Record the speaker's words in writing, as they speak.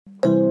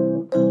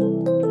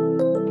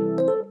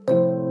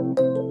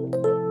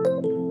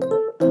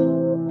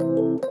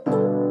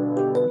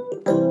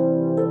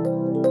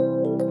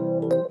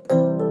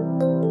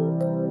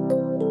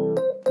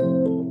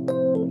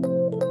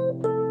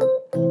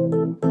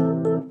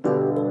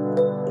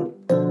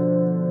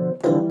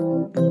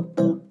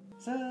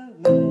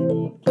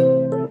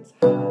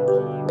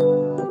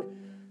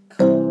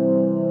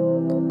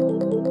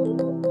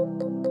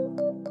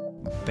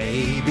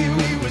Baby,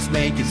 we was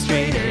making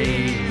straight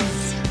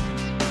A's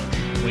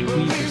when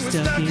we were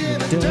stuck in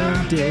the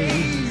dumb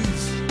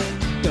days.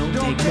 Don't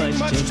take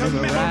much to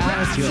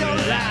memorize your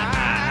life.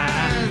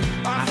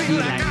 I feel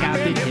like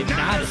I've been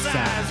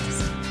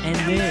hypnotized. And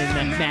then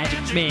that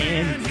magic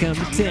man come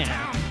to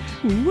town.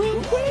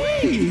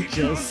 Woo-wee!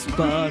 Just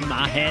spun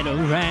my head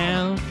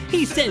around.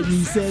 He said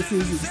recess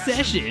is a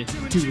session.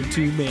 2 and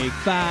 2 make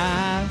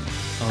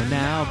 5. Oh,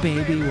 now,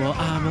 baby, well,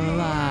 I'm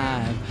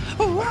alive.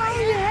 Oh,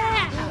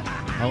 yeah!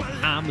 Oh,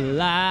 I'm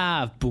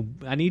alive. Boom.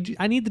 I need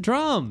the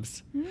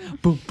drums.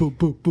 Boom, boom,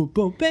 boom, boom,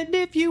 boom. And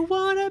if you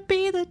want to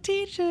be the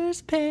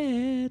teacher's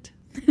pet.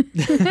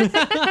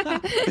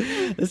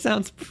 This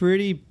sounds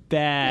pretty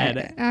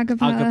bad.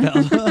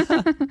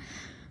 Acapella.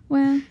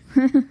 Well,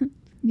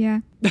 yeah.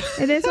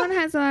 This one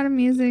has a lot of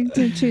music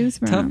to choose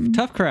from.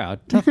 Tough crowd.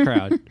 This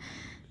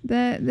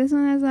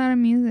one has a lot of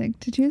music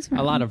to choose from.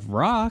 A lot of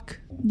rock.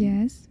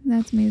 Yes,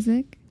 that's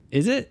music.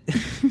 Is it?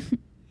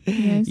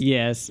 Yes.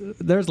 Yes.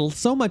 There's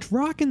so much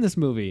rock in this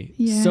movie.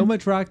 Yeah. So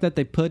much rock that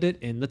they put it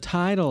in the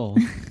title.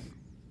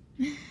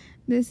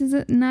 This is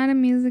not a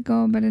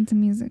musical, but it's a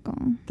musical.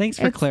 Thanks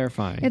for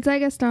clarifying. It's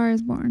like A Star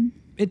is Born.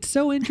 It's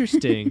so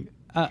interesting.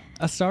 A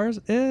Star's...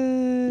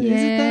 Yes. Is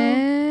it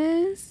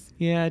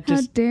though? Yeah,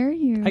 just... How dare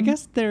you? I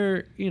guess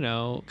they're, kind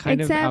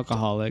of Except-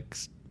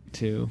 alcoholics,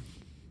 too.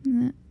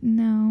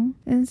 No.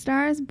 In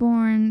Star is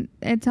Born,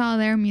 it's all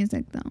their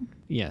music, though.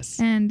 Yes.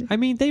 And I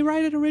mean, they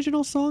write an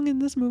original song in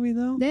this movie,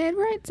 though. they did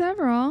write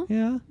several,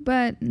 Yeah,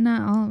 but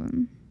not all of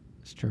them.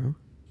 it's true.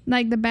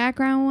 Like the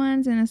background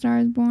ones in A Star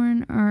is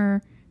Born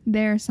are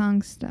their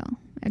songs still,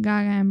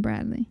 Gaga and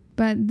Bradley.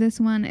 But this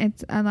one,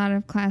 it's a lot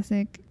of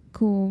classic,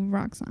 cool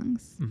rock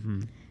songs,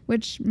 Mm-hmm.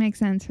 which makes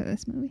sense for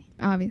this movie,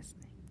 obviously.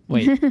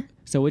 Wait,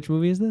 so which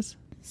movie is this?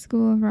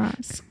 School of Rock.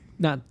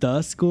 Not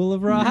The School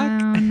of Rock?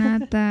 No,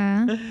 not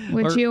the.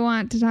 Which Or- you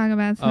want to talk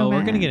about so We're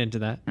bad. going to get into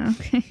that.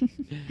 Okay.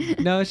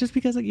 No, it's just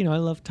because, I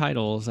love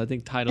titles. I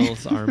think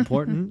titles are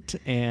important,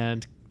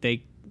 and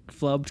they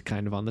flubbed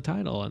kind of on the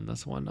title in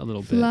this one a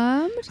little bit.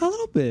 Flubbed? A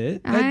little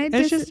bit. I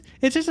It's just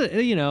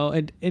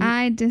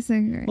I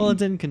disagree. well,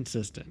 it's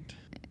inconsistent.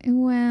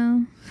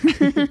 Well,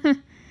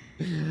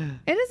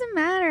 it doesn't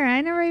matter.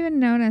 I never even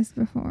noticed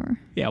before.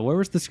 Yeah, where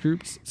was the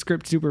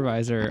script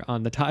supervisor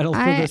on the title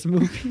for this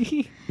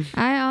movie?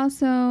 I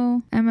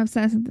also am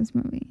obsessed with this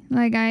movie.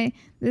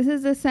 This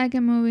is the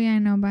second movie I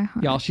know by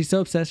heart. Y'all, she's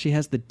so obsessed she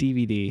has the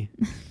DVD.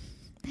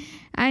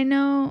 I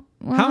know.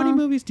 Well, How many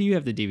movies do you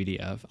have the DVD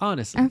of?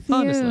 Honestly. A few.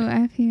 Honestly.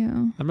 A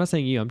few. I'm not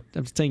saying you.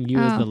 I'm saying you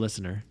as Oh. the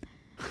listener.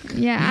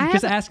 Yeah,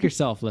 Just ask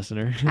yourself,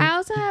 listener. I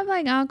also have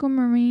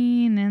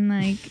Aquamarine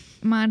and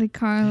Monte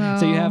Carlo.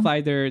 So you have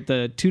either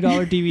the $2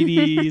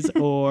 DVDs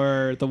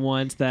or the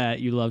ones that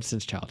you loved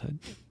since childhood.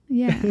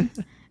 Yeah.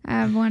 I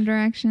have One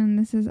Direction,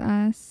 This Is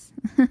Us,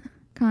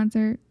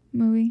 concert,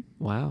 movie,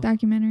 Wow.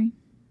 documentary.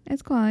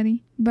 It's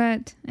quality.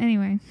 But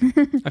anyway.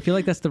 I feel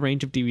like that's the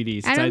range of DVDs.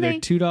 It's I don't either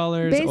think-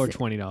 $2 or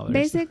 $20.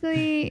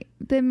 Basically,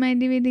 my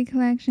DVD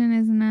collection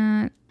is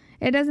not...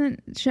 It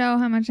doesn't show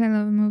how much I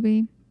love a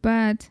movie,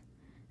 but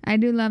I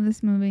do love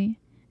this movie.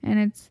 And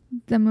it's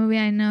the movie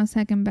I know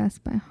second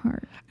best by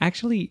heart.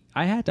 Actually,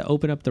 I had to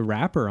open up the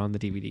wrapper on the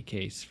DVD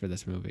case for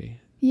this movie.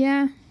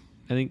 Yeah.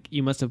 I think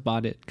you must have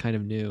bought it kind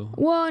of new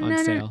Well, on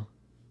sale.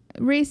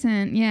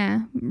 Recent,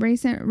 yeah.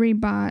 Recent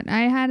rebought.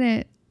 I had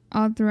it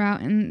all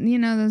throughout. And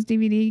those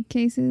DVD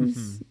cases?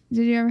 Mm-hmm.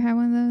 Did you ever have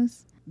one of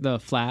those? The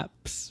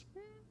flaps.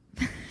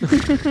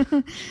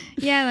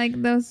 Yeah,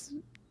 those...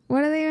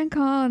 What are they even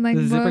called?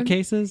 The zipper Vogue-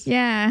 cases?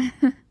 Yeah.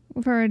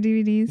 For our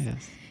DVDs.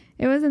 Yes.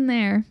 It was in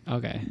there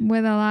Okay.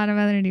 with a lot of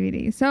other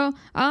DVDs. So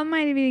all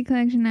my DVD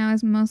collection now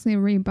is mostly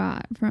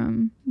rebought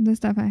from the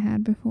stuff I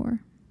had before.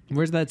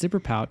 Where's that zipper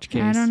pouch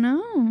case? I don't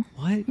know.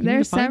 What? You need to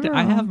There's find it.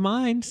 I several. have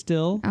mine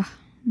still. Ah,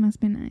 must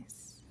be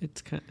nice.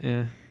 It's kind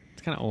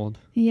of old.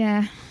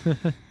 Yeah.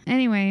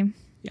 Anyway,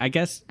 I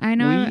guess I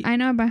know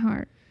it by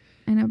heart.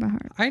 I know it by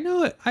heart.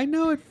 I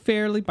know it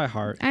fairly by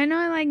heart. I know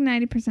it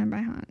 90%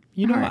 by heart.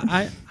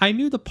 I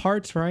knew the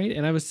parts right,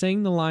 and I was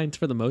saying the lines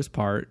for the most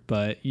part,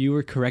 but you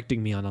were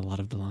correcting me on a lot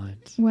of the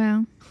lines.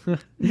 Well,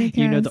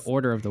 You know the because-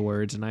 order of the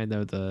words, and I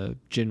know the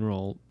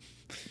general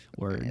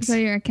words. So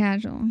you're a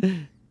casual.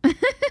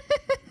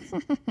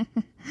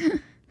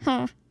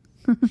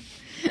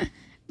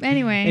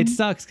 Anyway. It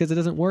sucks because it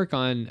doesn't work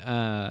on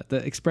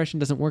the expression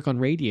doesn't work on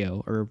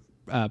radio or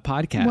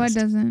podcast. What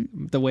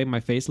doesn't? The way my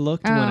face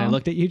looked when I Oh.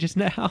 looked at you just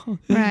now.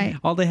 Right.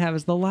 All they have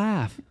is the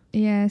laugh.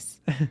 Yes.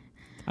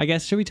 I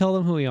guess, should we tell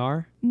them who we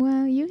are?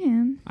 Well, you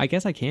can. I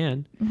guess I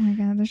can. Oh my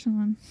God, there's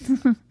someone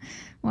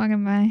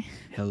walking by.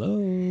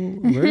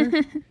 Hello.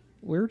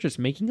 We're just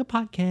making a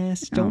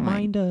podcast. Don't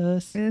mind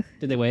us. Ugh.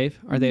 Did they wave?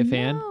 Are they a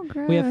fan? No,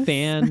 gross. We have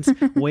fans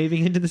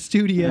waving into the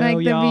studio, Like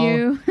the y'all.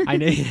 View. I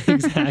know,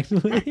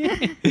 exactly.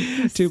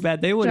 Too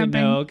bad they wouldn't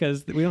Jumping. know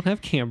because we don't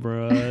have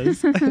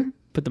cameras.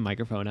 Put the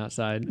microphone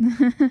outside.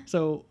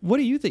 So, what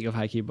do you think of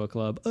High Key Book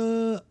Club?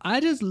 I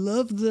just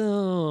love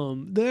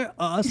them. They're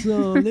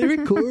awesome. They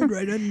record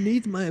right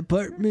underneath my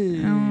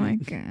apartment. Oh my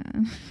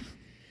God.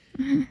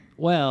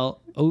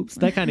 Well, oops,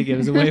 that kind of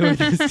gives away where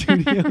the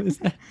studio is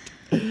at.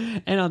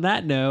 And on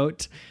that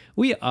note,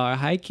 we are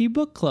High Key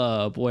Book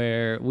Club,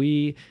 where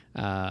we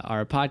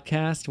are a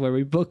podcast where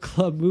we book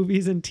club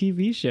movies and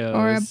TV shows.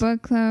 Or a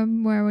book club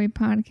where we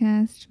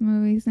podcast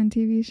movies and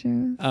TV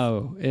shows.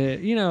 Oh,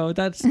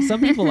 that's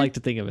some people like to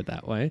think of it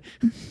that way.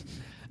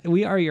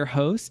 We are your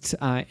hosts.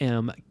 I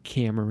am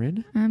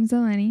Cameron. I'm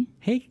Zeleny.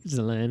 Hey,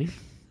 Zeleny.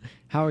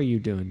 How are you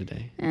doing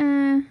today?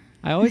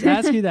 I I always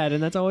ask you that,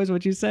 and that's always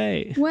what you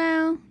say.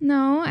 Well,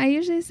 no, I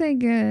usually say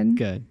good.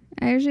 Good.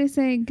 I usually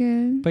say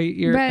good. But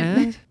you're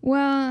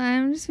well,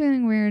 I'm just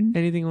feeling weird.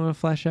 anything you want to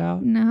flesh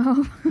out?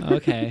 No.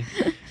 Okay.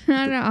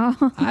 Not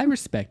at all. I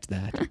respect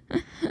that.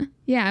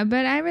 Yeah,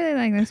 but I really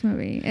like this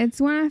movie.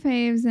 It's one of my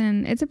faves,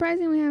 and it's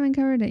surprising we haven't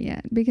covered it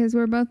yet because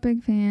we're both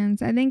big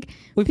fans. I think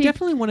We've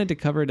definitely wanted to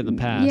cover it in the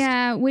past.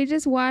 Yeah, we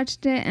just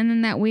watched it, and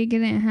then that week it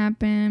didn't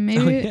happen.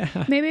 Maybe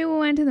maybe we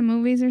went to the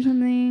movies or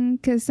something,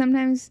 because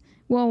sometimes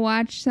we'll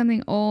watch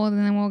something old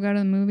and then we'll go to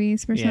the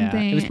movies for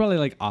something. It was probably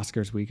like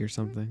Oscars week or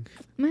something.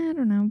 I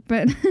don't know,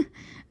 but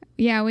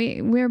yeah,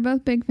 we're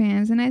both big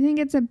fans, and I think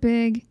it's a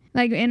big,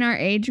 like, in our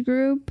age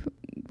group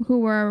who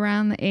were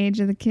around the age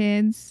of the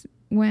kids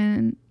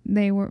when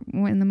the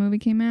movie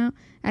came out.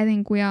 I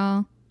think we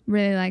all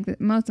really liked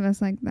it. Most of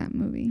us liked that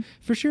movie.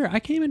 For sure. I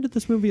came into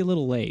this movie a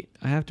little late.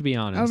 I have to be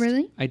honest. Oh,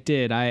 really? I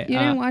did. You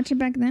didn't watch it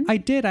back then? I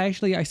did. I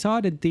saw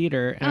it in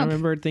theater, and I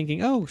remember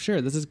thinking, oh, sure,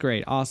 this is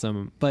great.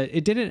 Awesome. But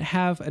it didn't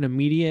have an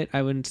immediate,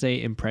 I wouldn't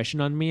say, impression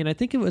on me. And I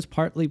think it was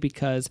partly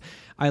because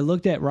I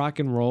looked at rock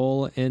and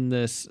roll in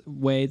this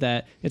way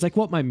that it's like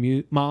what my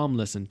mom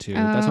listened to.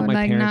 That's what my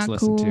like parents not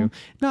listened cool. to.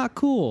 Not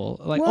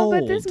cool. Like well, old.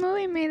 but this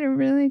movie made it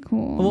really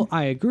cool. Well,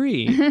 I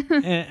agree.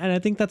 and I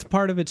think that's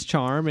part of its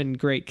charm and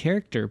great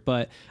character.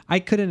 But I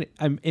couldn't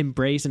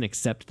embrace and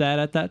accept that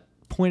at that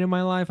point in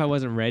my life. I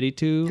wasn't ready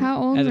to.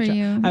 How old were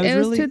you? It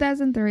was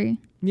 2003.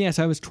 Yes,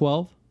 I was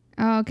 12.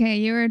 Oh, okay.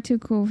 You were too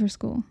cool for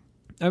school.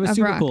 I was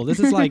super cool. This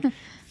is like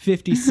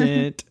 50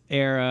 Cent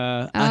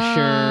era,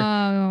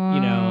 Usher,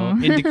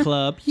 indie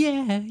club.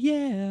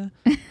 Yeah.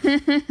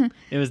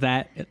 It was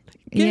that.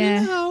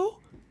 Yes.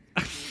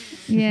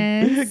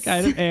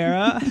 kind of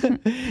era.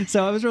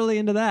 So I was really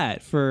into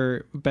that,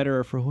 for better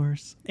or for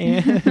worse.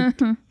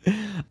 And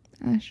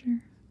Usher.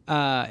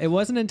 It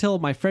wasn't until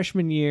my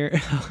freshman year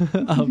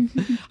of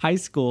high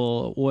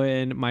school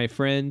when my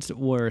friends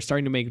were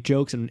starting to make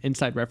jokes and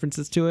inside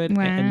references to it.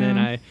 Wow. And then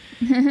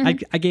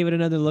I gave it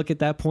another look at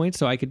that point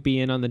so I could be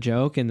in on the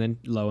joke. And then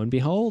lo and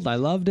behold, I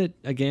loved it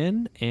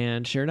again.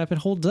 And sure enough, it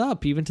holds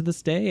up even to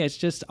this day. It's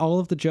just all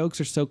of the jokes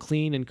are so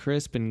clean and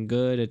crisp and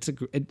good.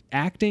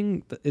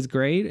 Acting is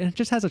great. And it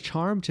just has a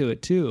charm to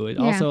it, too. It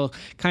also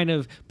kind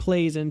of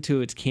plays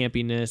into its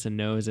campiness and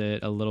knows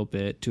it a little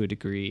bit to a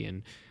degree.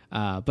 And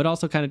but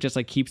also kind of just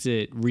like keeps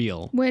it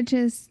real. Which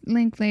is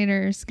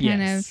Linklater's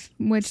kind of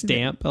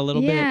stamp a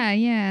little bit.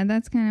 Yeah,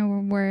 that's kind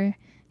of where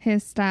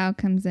his style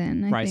comes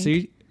in. I think. So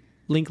you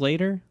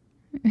Linklater?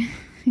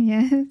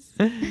 Yes.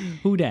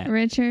 Who dat?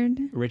 Richard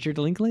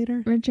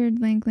Linklater?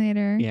 Richard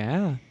Linklater.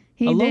 Yeah.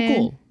 He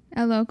did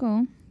a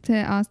local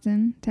to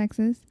Austin,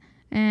 Texas.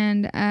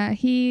 And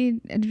he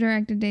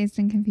directed Dazed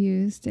and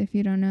Confused. If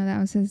you don't know, that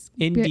was his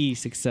indie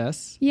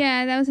success.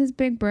 Yeah, that was his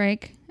big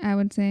break, I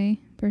would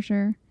say, for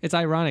sure. It's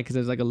ironic because it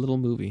was like a little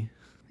movie.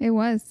 It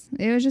was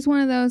just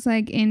one of those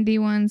like indie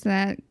ones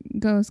that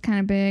goes kind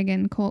of big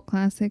and cult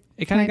classic.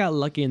 It kind of got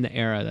lucky in the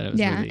era that it was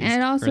released.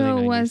 And it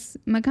also was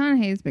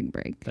McConaughey's big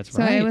break. That's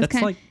right.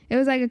 So it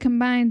was like a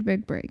combined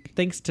big break.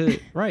 Thanks to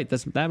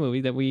that's that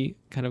movie that we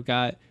kind of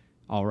got.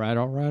 All right.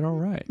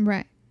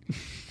 Right.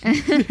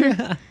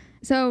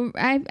 So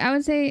I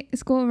would say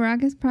School of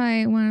Rock is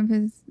probably one of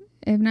his,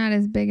 if not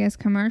his biggest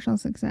commercial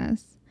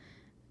success.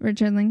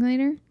 Richard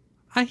Linklater?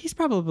 He's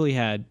probably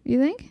had... You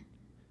think?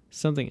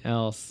 Something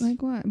else.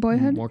 Like what?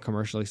 Boyhood? More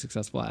commercially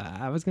successful.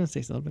 I was going to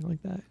say something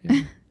like that.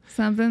 Yeah.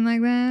 Something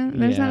like that?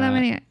 There's not that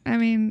many...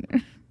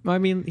 I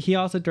mean, he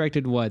also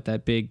directed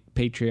that big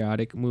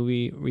patriotic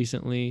movie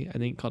recently, I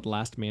think called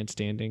Last Man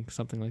Standing,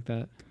 something like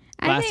that.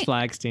 Last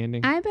Flag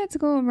Standing. I bet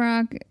School of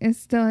Rock is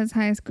still his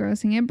highest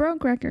grossing. It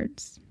broke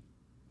records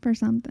for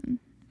something.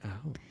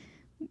 Oh.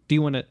 Do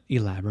you want to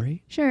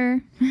elaborate?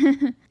 Sure.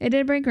 It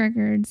did break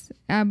records,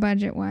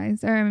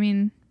 budget-wise.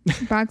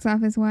 Box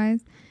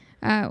office-wise.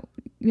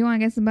 You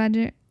want to guess the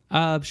budget?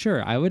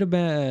 Sure. I would have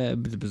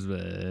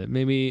been...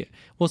 maybe...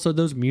 Well, so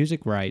those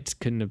music rights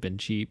couldn't have been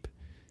cheap.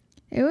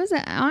 It was...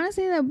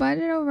 honestly, the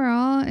budget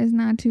overall is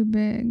not too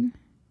big.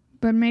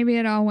 But maybe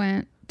it all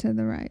went to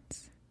the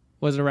rights.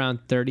 Was it around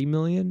 30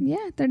 million?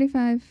 Yeah,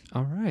 35.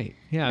 All right.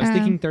 Yeah, I was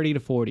thinking 30 to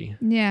 40.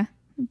 Yeah,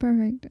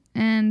 perfect.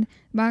 And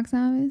box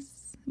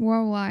office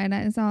worldwide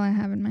is all I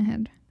have in my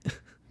head.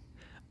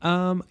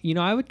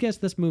 I would guess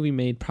this movie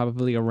made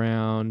probably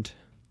around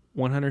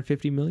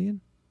 150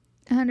 million.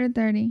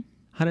 130.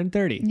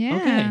 130.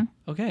 Yeah.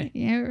 Okay.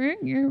 Yeah,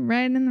 you're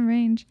right in the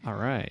range. All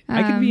right.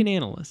 I could be an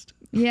analyst.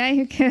 Yeah,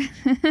 you could.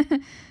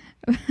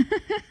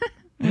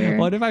 Weird.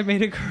 What if I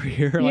made a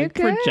career You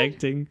could.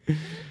 projecting?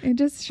 You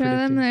just show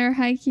them their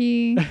high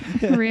key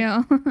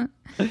reel.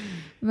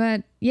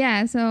 But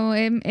yeah, so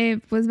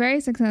it was very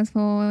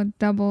successful,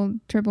 doubled,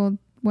 tripled,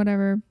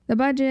 whatever the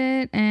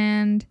budget,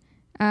 and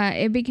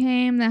it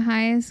became the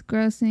highest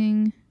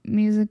grossing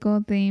musical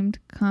themed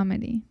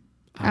comedy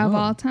of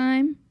all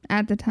time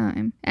at the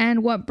time.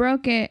 And what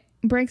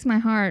breaks my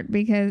heart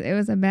because it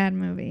was a bad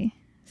movie,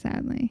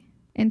 sadly.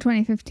 In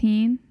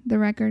 2015, the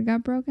record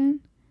got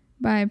broken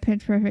by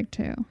Pitch Perfect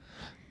 2,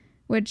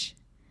 which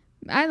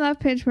I love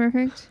Pitch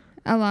Perfect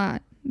a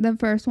lot, the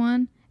first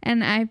one.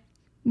 And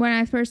when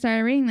I first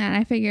started reading that,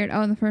 I figured,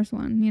 the first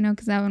one,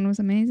 because that one was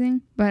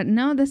amazing. But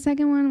no, the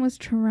second one was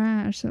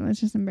trash, so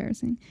it's just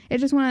embarrassing.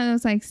 It's just one of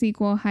those like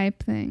sequel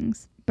hype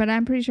things. But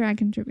I'm pretty sure I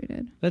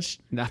contributed. That's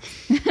not.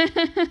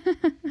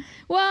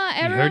 Well,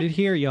 You heard it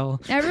here, y'all.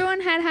 Everyone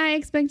had high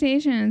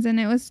expectations, and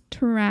it was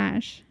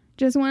trash.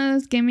 Just one of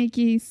those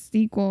gimmicky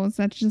sequels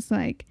that's just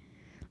like,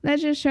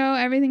 let's just show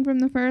everything from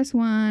the first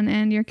one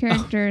and your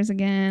characters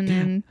again,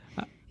 and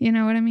you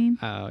know what I mean?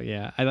 Oh,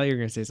 yeah. I thought you were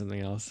going to say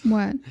something else.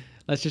 What?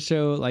 Let's just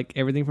show like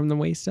everything from the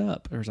waist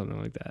up or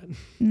something like that.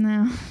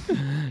 No.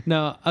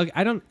 No,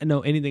 I don't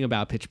know anything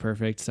about Pitch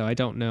Perfect, so I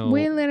don't know.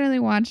 We literally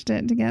watched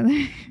it together.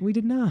 We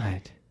did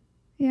not.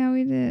 Yeah,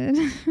 we did.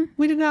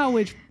 We did not.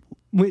 Which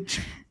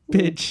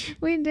pitch?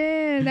 We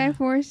did. I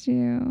forced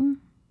you.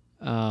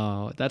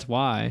 Oh, that's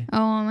why.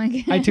 Oh my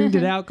God. I tuned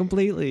it out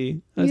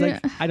completely. I was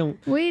like, I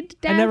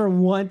never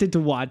wanted to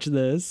watch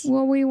this.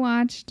 Well, we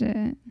watched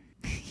it.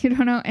 You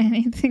don't know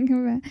anything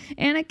about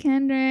Anna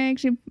Kendrick.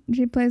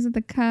 She plays with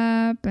the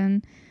cup,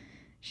 and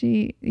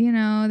she,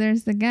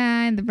 there's the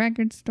guy at the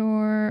record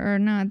store, or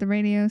not, the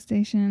radio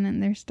station,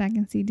 and they're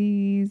stacking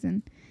CDs.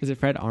 And is it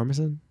Fred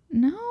Armisen?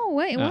 No,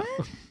 wait, what?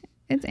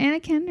 It's Anna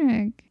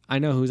Kendrick. I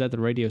know who's at the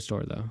radio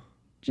store though.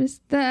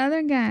 Just the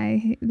other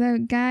guy,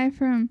 the guy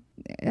from,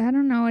 I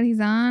don't know what he's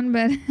on,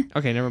 but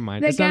okay, never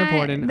mind. It's not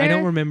important. I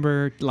don't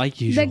remember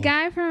like usual. The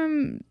guy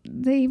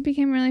he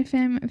became really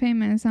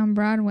famous on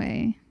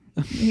Broadway.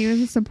 He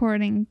was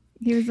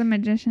he was a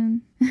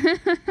magician.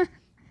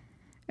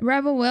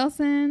 Rebel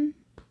Wilson.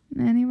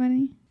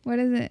 Anybody? What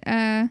is it?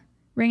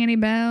 Ring any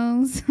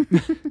bells?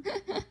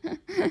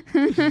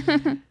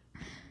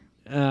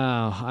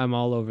 Oh, I'm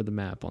all over the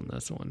map on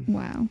this one.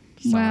 Wow.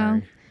 Sorry.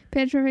 Well,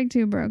 Pitch Perfect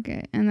 2 broke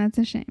it, and that's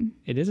a shame.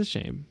 It is a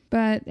shame.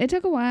 But it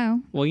took a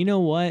while. Well, you know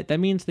what? That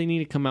means they need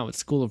to come out with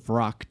School of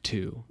Rock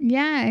 2.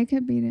 Yeah, it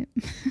could beat it.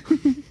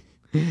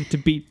 To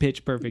beat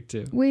Pitch Perfect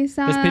 2. Does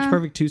Pitch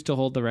Perfect 2 still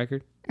hold the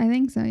record? I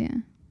think so, yeah.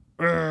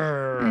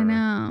 I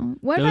know.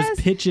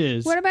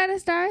 Pitches. What about A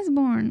Star Is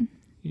Born?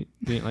 You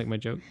didn't like my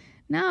joke?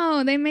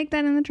 No, they make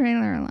that in the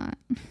trailer a lot.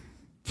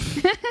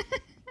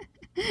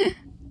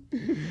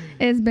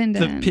 It's been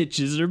done. The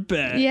pitches are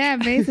back. Yeah,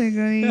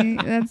 basically.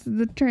 That's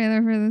the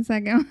trailer for the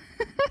second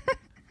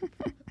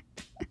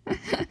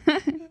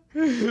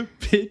one.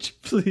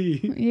 Pitch,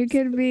 please. You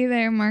could be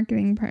their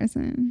marketing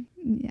person.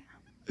 Yeah.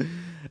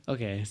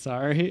 Okay,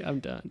 sorry.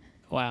 I'm done.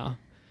 Wow.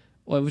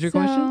 What was your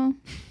question?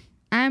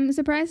 I'm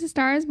surprised A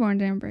Star Is Born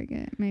didn't break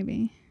it,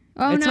 maybe.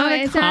 Oh, it's no, not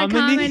it's not a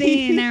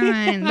comedy. Never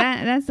mind.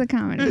 That's the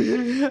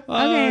comedy.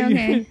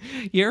 Okay.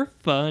 You're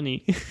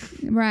funny.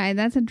 Right,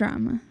 that's a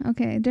drama.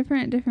 Okay,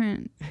 different.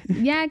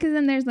 Yeah, because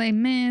then there's like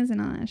Miz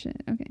and all that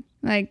shit. Okay.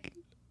 Like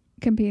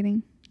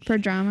competing for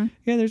drama.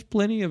 Yeah, there's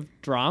plenty of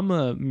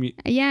drama.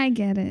 Yeah, I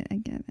get it.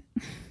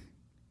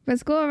 But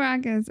School of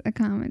Rock is a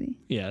comedy.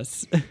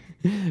 Yes,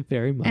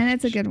 very much. And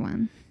it's a good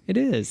one. It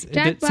is.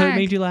 Jack Black. So it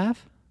made you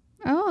laugh?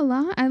 Oh, a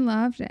lot. I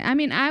loved it. I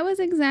mean, I was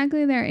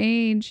exactly their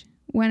age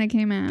when it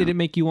came out. Did it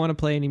make you want to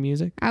play any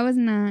music? I was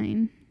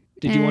 9.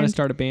 Did you want to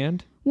start a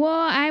band?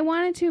 Well, I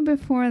wanted to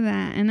before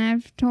that, and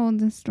I've told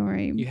this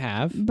story. You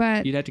have?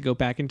 But you'd have to go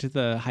back into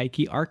the high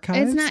key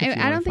archives? It's not.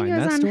 I don't think it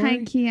was on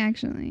high key,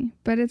 actually,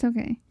 but it's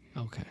okay.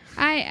 Okay.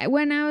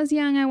 When I was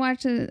young, I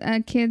watched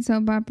a kid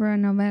soap opera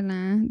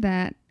novela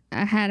that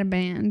had a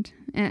band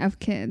of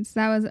kids.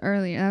 That was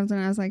earlier. That was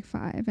when I was like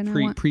 5. And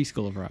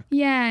Preschool of Rock.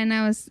 Yeah, and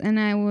I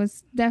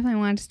was definitely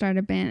wanted to start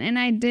a band, and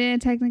I did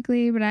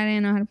technically, but I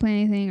didn't know how to play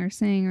anything or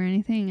sing or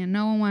anything, and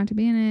no one wanted to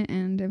be in it,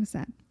 and it was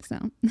sad.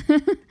 So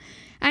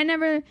I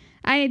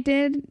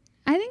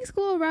think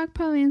School of Rock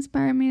probably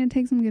inspired me to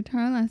take some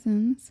guitar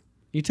lessons.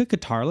 You took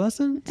guitar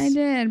lessons? I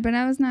did, but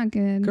I was not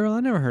good. Girl, I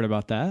never heard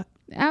about that.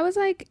 I was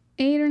like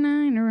 8 or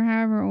 9 or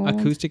however old.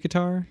 Acoustic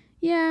guitar?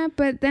 Yeah,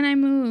 but then I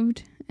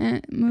moved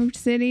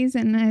cities,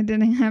 and I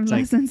didn't have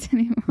lessons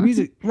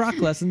anymore. Rock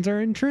lessons are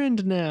in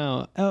trend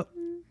now. Oh,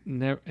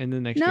 never. And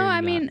the next year. No,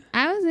 I mean,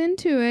 I was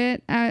into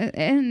it,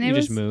 and You it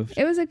just was moved.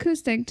 it was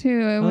acoustic too.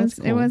 It that's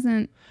it cool.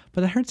 wasn't.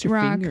 But that hurts your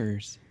rock.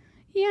 fingers.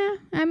 Yeah,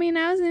 I mean,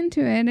 I was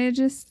into it. It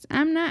just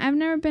I've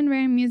never been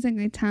very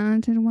musically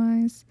talented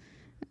wise,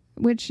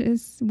 which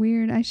is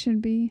weird. I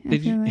should be. I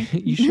feel like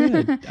You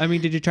should. I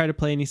mean, did you try to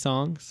play any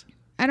songs?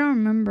 I don't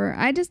remember.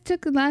 I just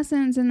took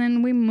lessons and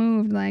then we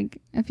moved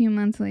like a few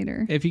months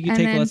later. If you could And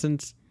take then-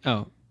 lessons.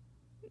 Oh.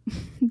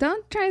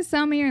 Don't try to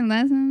sell me your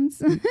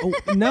lessons. Oh,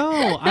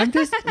 no, I'm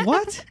just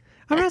what?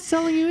 I'm not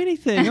selling you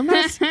anything.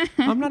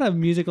 I'm not a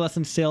music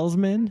lesson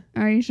salesman.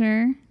 Are you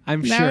sure?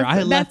 I'm That sure. was-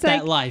 I left that's like-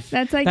 that life.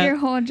 That's like That- your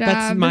whole that's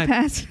job my- the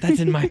past That's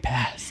in my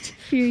past.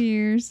 few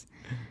years.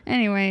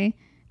 Anyway,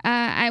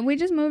 we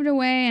just moved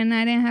away and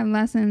I didn't have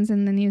lessons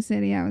in the new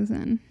city I was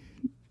in.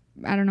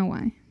 I don't know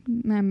why.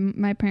 My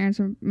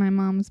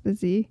mom was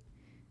busy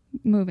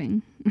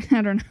moving.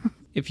 I don't know.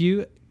 If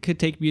you could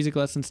take music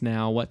lessons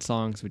now, what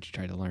songs would you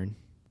try to learn?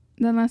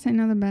 The less I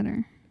know, the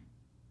better.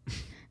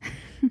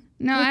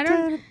 No, I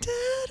don't.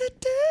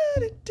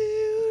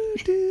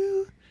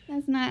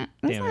 That's not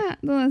Damn it.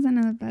 the less I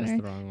know, the That's better.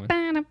 the wrong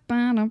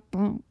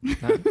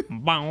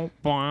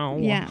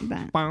one. Yeah,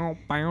 that. But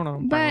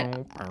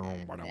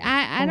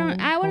I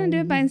don't. I wouldn't do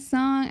it by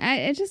song.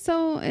 It's just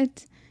so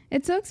it's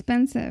so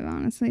expensive,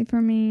 honestly,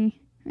 for me.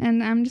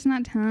 And I'm just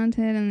not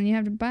talented. And then you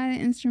have to buy the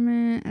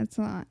instrument. That's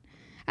a lot.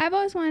 I've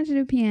always wanted to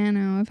do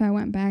piano if I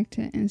went back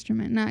to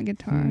instrument, not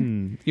guitar.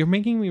 You're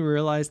making me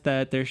realize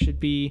that there should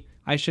be.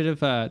 I should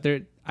have.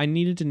 I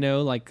needed to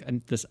know like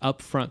this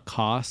upfront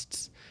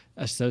costs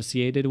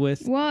associated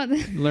with Well,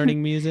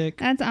 learning music.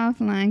 that's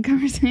offline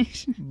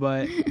conversation.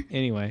 But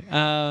anyway,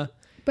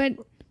 But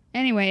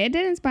anyway, it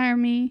did inspire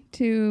me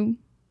to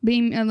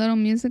be a little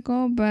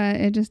musical, but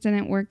it just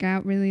didn't work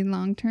out really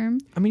long term.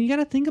 I mean, you got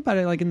to think about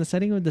it. Like in the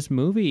setting of this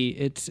movie,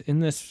 it's in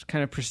this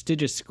kind of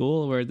prestigious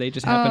school where they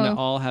just happen to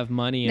all have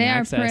money and They are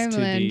access to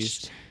these.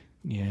 privileged.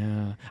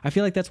 Yeah, I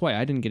feel like that's why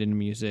I didn't get into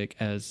music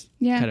as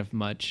Yeah. kind of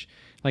much.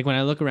 Like when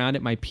I look around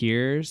at my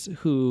peers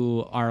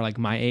who are like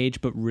my age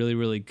but really,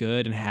 really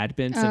good and had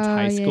been since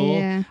high yeah, school,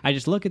 yeah. I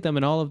just look at them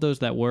and all of those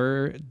that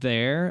were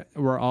there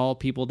were all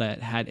people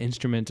that had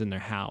instruments in their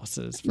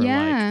houses for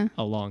Yeah. like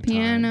a long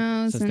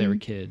Pianos time since they were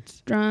and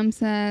kids. Drum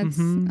sets,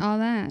 Mhm. all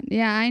that.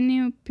 Yeah, I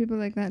knew people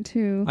like that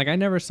too. Like I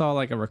never saw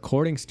like a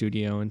recording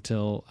studio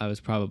until I was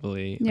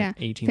probably Yeah, like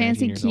 18, 19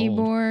 fancy years old.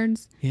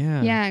 keyboards.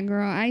 Yeah. Yeah,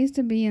 girl, I used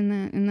to be in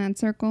that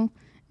circle,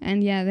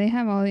 and yeah, they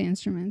have all the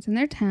instruments, and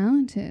they're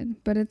talented.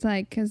 But it's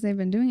like because they've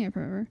been doing it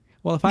forever.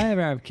 Well, if I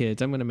ever have kids,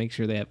 I'm going to make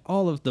sure they have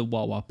all of the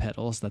wah-wah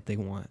pedals that they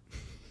want.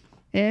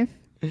 If.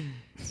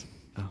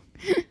 Oh.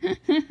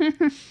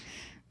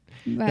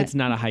 But It's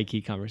not a high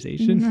key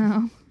conversation.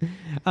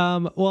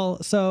 no.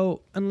 Well,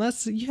 so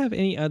unless you have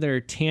any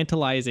other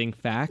tantalizing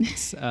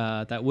facts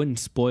that wouldn't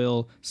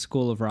spoil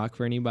School of Rock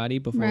for anybody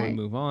before we Right.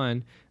 move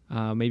on,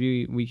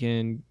 maybe we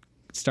can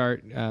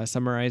start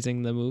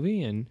summarizing the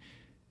movie and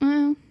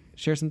Well,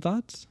 share some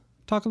thoughts.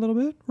 Talk a little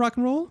bit. Rock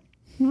and roll.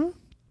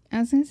 I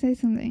was gonna say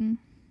something.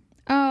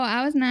 Oh,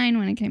 I was 9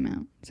 when it came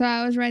out, so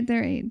I was right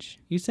their age.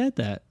 You said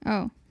that.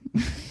 Oh.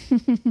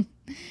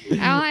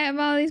 I have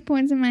all these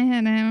points in my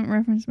head. I haven't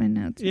referenced my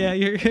notes. Yeah,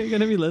 you're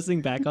going to be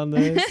listening back on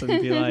this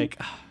and be like,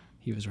 oh,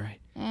 he was right.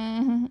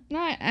 No,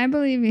 I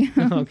believe you.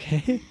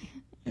 Okay.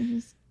 I'm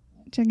just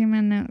checking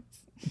my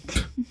notes.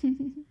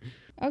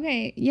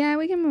 Okay, yeah,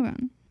 we can move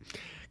on.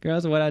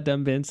 Girls, what I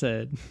done been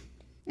said.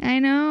 I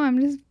know.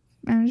 I'm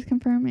just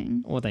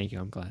confirming. Well, thank you.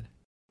 I'm glad.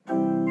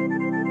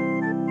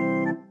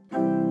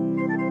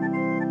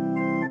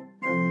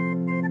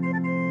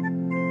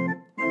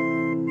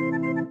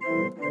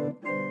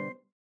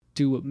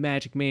 Do what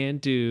Magic Man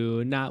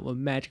do, not what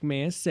Magic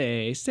Man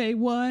say. Say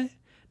what?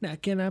 Now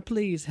can I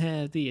please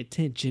have the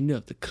attention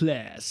of the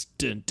class?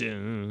 Dun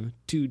dun.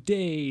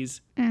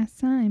 Today's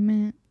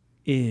Assignment.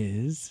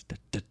 is dun,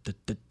 dun, dun,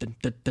 dun, dun,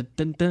 dun, dun,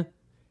 dun, dun.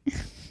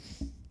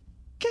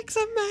 Kick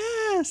some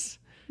ass.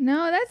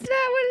 No, that's not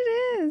what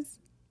it is.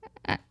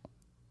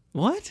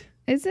 What?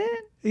 Is it?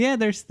 Yeah,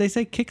 they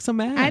say kick some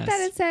ass. I thought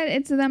it said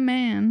it's the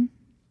man.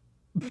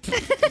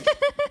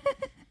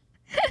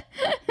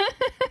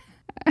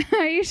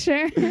 Are you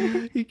sure?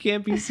 You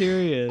can't be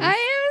serious. I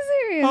am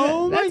serious.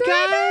 Oh my That's what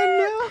I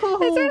God, thought-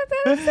 That's what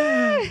I thought it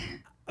said.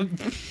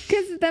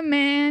 Because the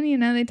man,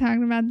 they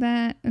talked about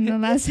that in the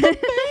lesson.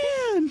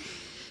 Man.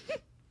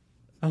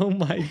 Oh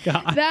my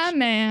God. The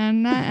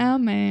man, not a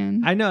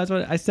man. I know, that's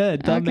what I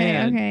said. The okay,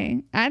 man.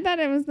 okay. I thought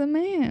it was the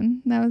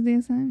man. That was the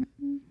assignment.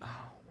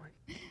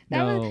 That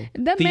No. was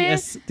the man.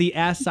 The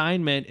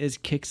assignment is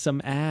kick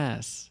some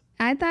ass.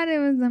 I thought it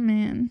was the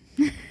man.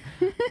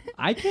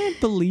 I can't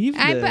believe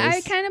this.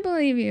 I kind of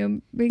believe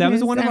you. That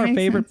was because one of our makes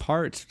favorite sense.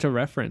 parts to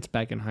reference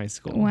back in high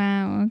school.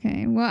 Wow.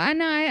 Okay. Well, I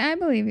know. I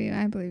believe you.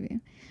 I believe you.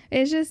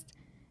 It's just,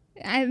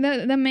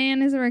 the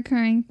man is a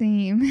recurring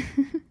theme.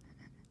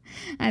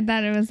 I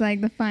thought it was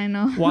like the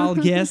final. While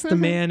yes, the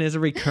man is a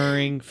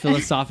recurring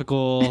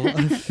philosophical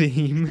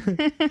theme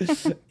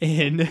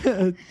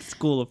in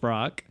School of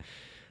Rock.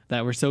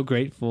 that we're so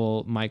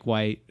grateful Mike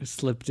White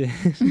slipped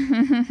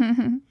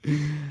in.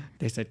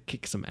 They said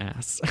kick some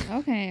ass.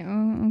 Okay.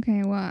 Oh,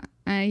 okay. Well,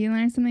 you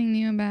learn something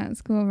new about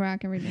School of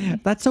Rock every day.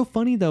 That's so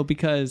funny though,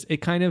 because it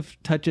kind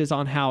of touches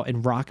on how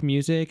in rock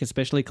music,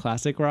 especially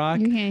classic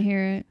rock, You can't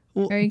hear it.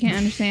 Or you can't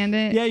understand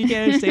it. yeah, you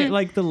can't understand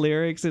like the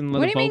lyrics and the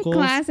What do you vocals.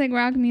 mean classic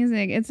rock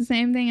music? It's the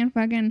same thing in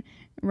fucking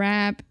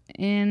rap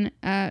in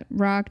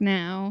rock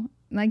now.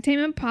 Like Tame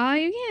Impala,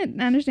 you can't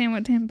understand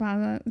what Tame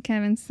Impala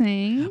Kevin's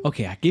saying.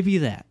 Okay, I give you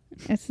that.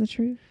 It's the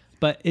truth.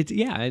 But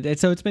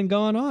so it's been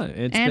going on.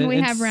 We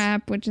have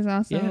rap, which is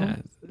also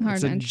hard it's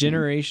to a understand.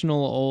 generational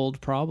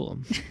old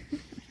problem.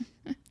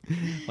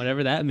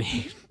 Whatever that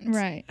means.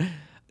 Right.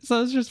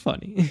 So it's just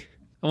funny.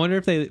 I wonder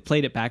if they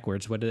played it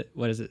backwards. What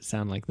does it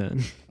sound like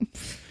then?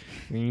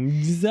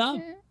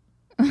 Up.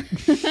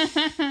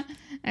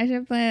 I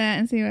should play that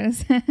and see what it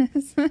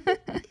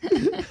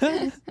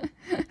says.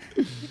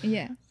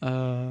 Yeah.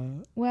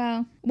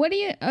 Well, what do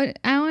you...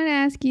 I want to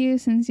ask you,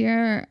 since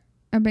you're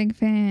a big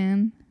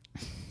fan...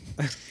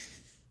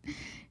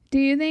 Do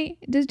you think...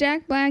 Does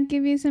Jack Black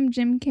give you some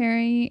Jim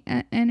Carrey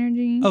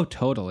energy? Oh,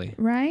 totally.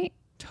 Right?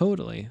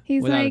 Totally.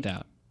 He's without like, a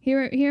doubt. He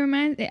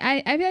reminds...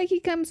 I feel like he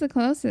comes the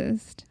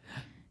closest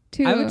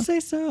to I would say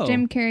so.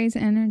 Jim Carrey's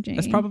energy.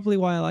 That's probably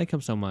why I like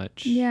him so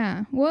much.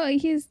 Yeah. Well,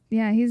 he's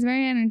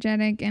very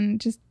energetic and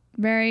just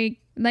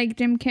very like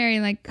Jim Carrey,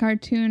 like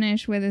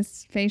cartoonish with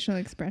his facial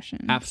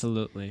expression.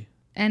 Absolutely.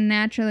 And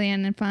naturally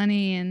and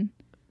funny and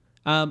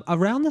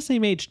around the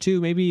same age too.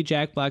 Maybe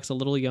Jack Black's a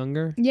little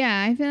younger.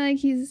 yeah, I feel like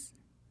I think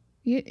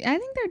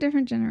they're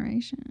different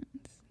generations.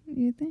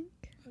 You think?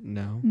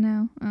 No.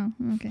 No. Oh,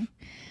 okay.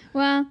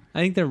 Well, I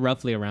think they're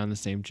roughly around the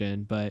same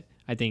gen, but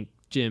I think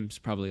Jim's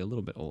probably a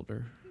little bit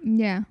older.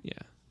 yeah. Yeah.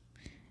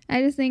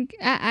 I just think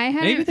I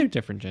hadn't. Maybe they're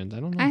different gens. I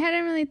don't know. I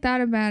hadn't really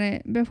thought about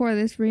it before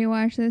this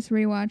rewatch.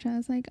 I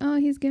was like, oh,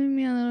 he's giving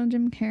me a little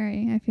Jim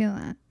Carrey. I feel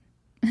that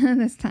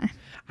this time.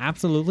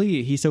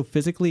 Absolutely. He's so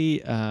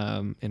physically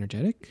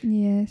energetic.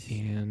 Yes.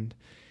 And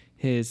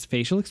his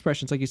facial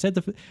expressions, like you said,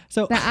 the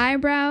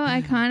eyebrow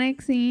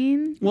iconic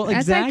scene. Well, That's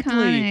exactly.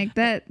 iconic.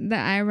 That the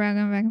eyebrow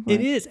going back and forth.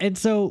 It is. And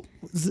so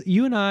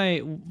you and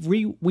I,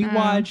 we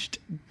watched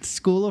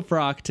School of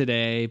Rock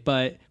today,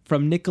 but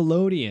from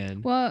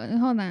Nickelodeon. Well,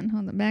 hold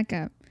on, back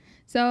up.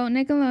 So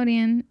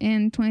Nickelodeon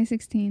in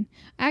 2016,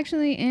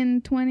 actually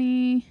in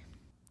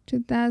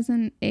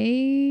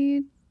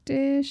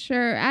 2008-ish,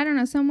 or I don't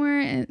know,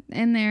 somewhere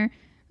in there,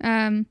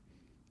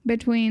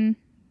 between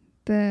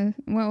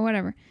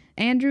whatever.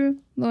 Andrew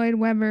Lloyd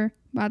Webber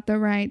bought the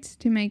rights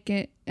to make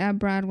it a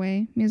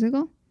Broadway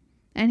musical,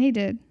 and he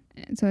did.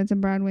 So it's a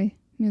Broadway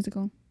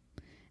musical.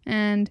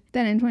 And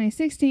then in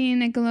 2016,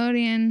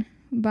 Nickelodeon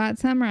bought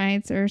some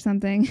rights or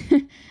something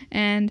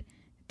and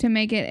to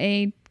make it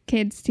a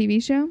kids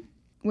TV show,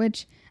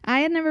 which I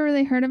had never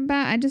really heard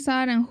about. I just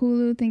saw it on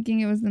Hulu thinking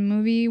it was the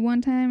movie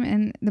one time,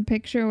 and the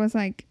picture was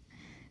like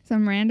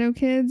some rando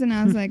kids, and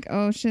I was like,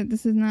 oh shit,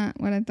 this is not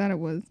what I thought it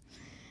was.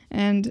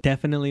 And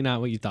definitely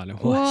not what you thought it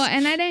was. well,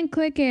 and I didn't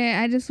click it.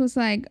 I just was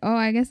like, oh,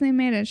 I guess they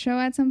made a show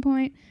at some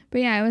point. But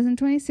yeah, it was in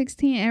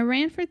 2016. It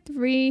ran for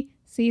 3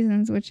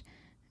 seasons, which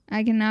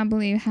I cannot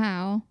believe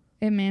how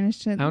it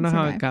managed to I don't know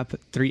survive. how it got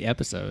 3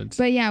 episodes.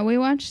 But yeah, we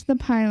watched the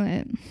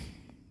pilot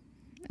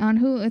on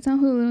Hulu. It's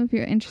on Hulu if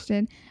you're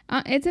interested.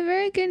 It's a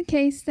very good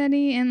case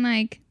study in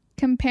like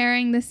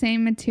comparing the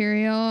same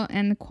material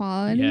and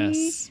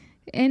quality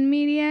in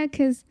media,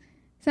 because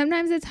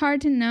sometimes it's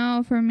hard to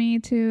know, for me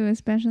too,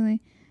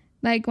 especially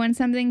like when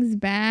something's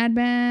bad,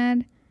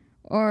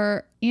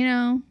 or you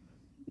know,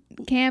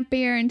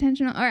 campy or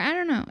intentional, or I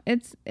don't know.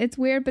 It's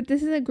weird, but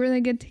this is a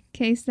really good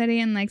case study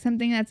and like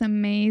something that's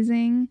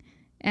amazing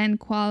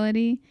and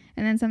quality,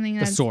 and then something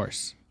that's the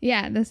source.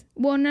 Yeah, the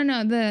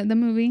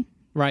movie.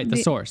 Right, the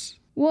source.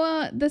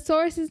 Well, the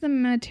source is the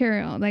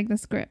material, like the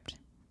script.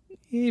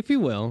 If you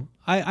will.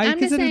 I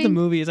consider the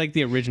movie as like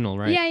the original,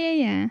 right?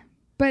 Yeah.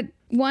 But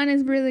one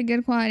is really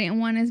good quality and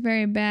one is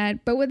very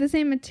bad, but with the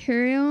same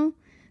material.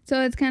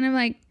 So it's kind of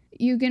like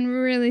you can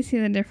really see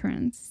the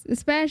difference,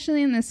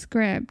 especially in the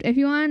script. If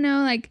you want to know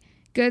like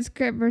good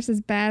script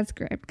versus bad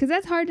script, because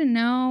that's hard to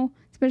know,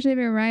 especially if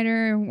you're a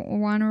writer or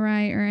want to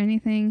write or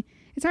anything.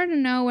 It's hard to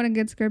know what a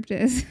good script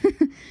is.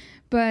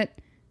 But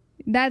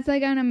that's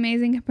like an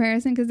amazing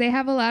comparison because they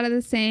have a lot of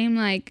the same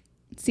like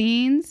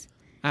scenes.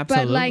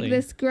 Absolutely. But like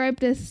the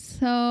script is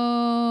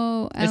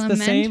so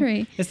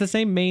elementary. It's the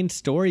same main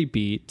story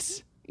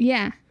beats.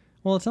 Yeah.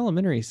 Well, it's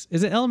elementary.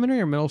 Is it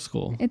elementary or middle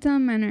school? It's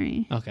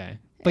elementary. Okay.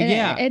 But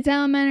yeah. It's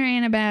elementary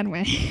in a bad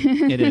way.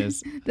 It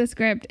is. The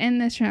script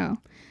and the show.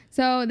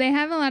 So they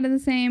have a lot of the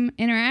same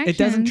interactions. It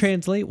doesn't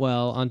translate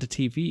well onto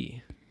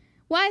TV.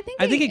 Well, I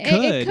think it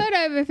could. It could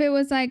have if it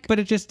was like but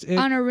it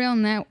on a real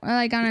net,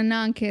 like on a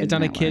non-kids It's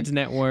on network. a kids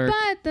network.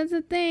 But that's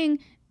the thing.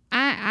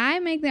 I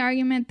make the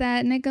argument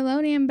that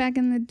Nickelodeon back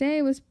in the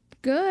day was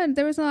good.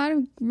 There was a lot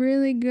of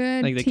really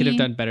good like they could have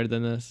done better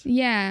than this.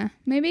 Yeah.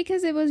 Maybe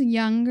because it was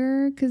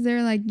younger, because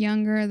they're like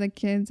younger, the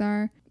kids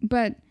are.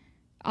 But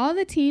all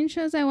the teen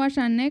shows I watched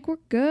on Nick were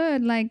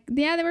good. Like,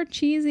 yeah, they were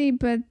cheesy,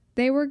 but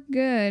they were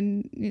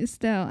good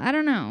still. I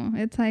don't know.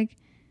 It's like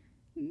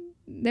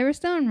they were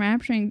still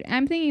enrapturing.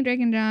 I'm thinking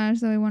Drake and Josh,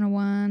 Zoe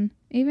 101,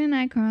 even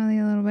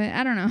iCarly a little bit.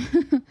 I don't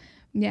know.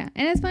 Yeah,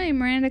 and it's funny.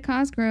 Miranda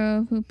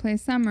Cosgrove, who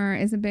plays Summer,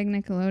 is a big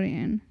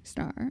Nickelodeon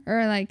star,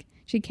 or like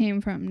she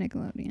came from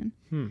Nickelodeon.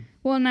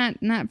 Well,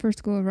 not for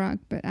School of Rock,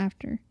 but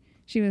after.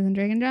 She was in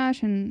Drake and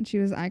Josh, and she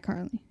was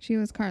iCarly. She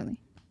was Carly.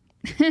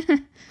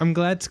 I'm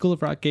glad School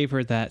of Rock gave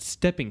her that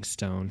stepping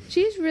stone.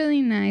 She's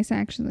really nice,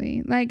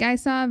 actually. Like, I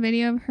saw a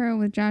video of her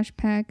with Josh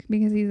Peck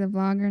because he's a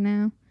vlogger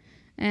now,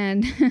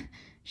 and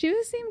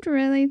she seemed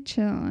really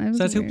chill. So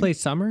that's who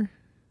plays Summer?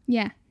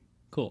 Yeah.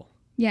 Cool.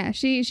 Yeah,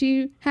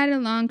 she had a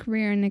long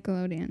career in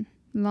Nickelodeon.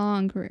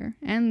 Long career.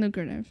 And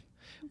lucrative.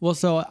 Well,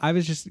 so I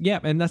was just,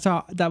 and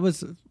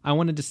I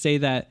wanted to say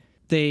that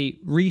they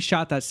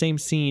reshot that same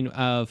scene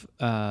of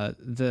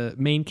the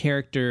main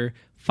character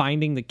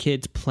finding the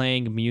kids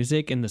playing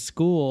music in the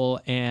school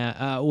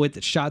and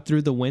with shot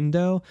through the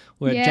window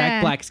where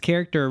Jack Black's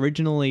character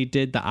originally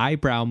did the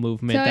eyebrow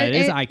movement that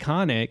is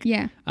iconic.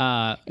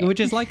 Yeah. Which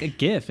is like a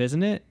GIF,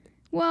 isn't it?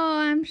 Well,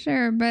 I'm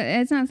sure, but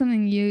it's not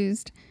something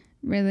used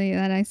really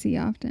that I see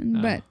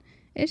often. But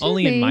it should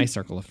only be. In my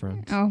circle of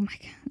friends. Oh my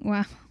God.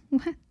 Wow.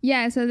 What?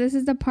 Yeah, so this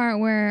is the part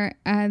where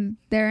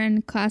they're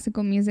in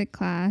classical music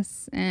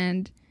class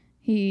and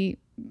he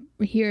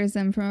hears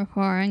them from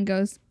afar and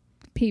goes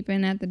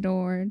peeping at the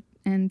door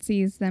and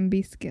sees them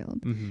be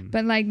skilled. Mm-hmm.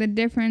 But like the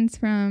difference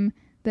from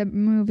the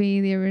movie,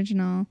 the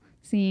original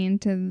scene,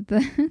 to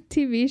the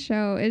TV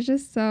show is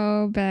just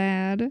so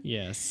bad.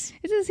 Yes.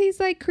 It's just he's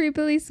like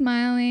creepily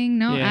smiling,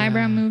 no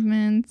eyebrow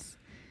movements.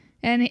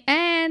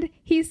 And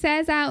he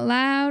says out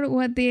loud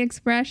what the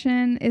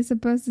expression is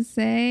supposed to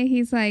say.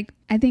 He's like,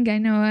 I think I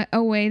know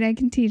a way that I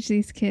can teach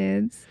these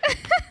kids.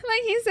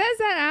 Like he says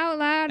that out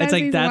loud. It's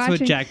like that's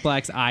what Jack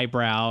Black's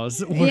eyebrows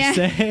were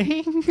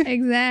saying.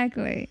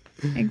 Exactly.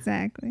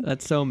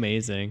 That's so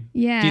amazing.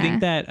 Yeah. Do you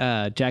think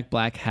that Jack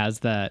Black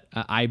has that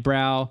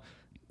eyebrow?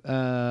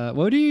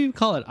 What do you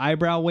call it?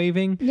 Eyebrow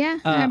waving? Yeah,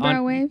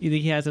 eyebrow wave. You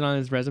think he has it on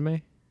his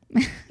resume?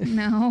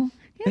 No.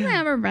 He doesn't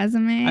have a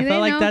resume. I felt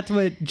like that's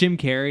what Jim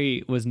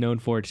Carrey was known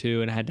for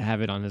too, and had to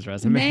have it on his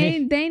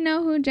resume. They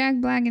know who Jack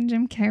Black and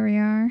Jim Carrey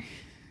are.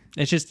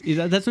 It's just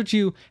that's what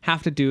you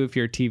have to do if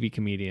you're a TV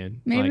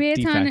comedian. Maybe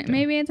it's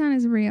on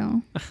his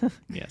reel.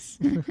 Yes.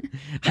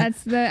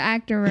 That's the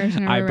actor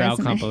version of eyebrow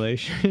resume.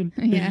 Compilation.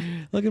 Yeah.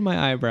 Look at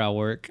my eyebrow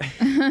work.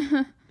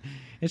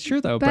 It's true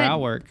though, brow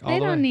work. They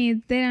don't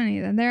need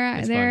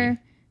that.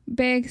 They're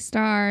big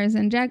stars,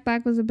 and Jack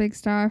Black was a big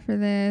star for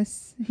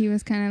this. He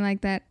was kind of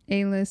like that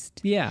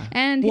A-list. Yeah.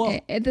 And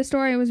the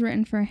story was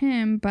written for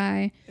him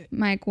by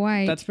Mike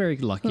White. That's very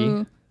lucky.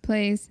 Who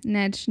plays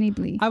Ned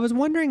Schneebly. I was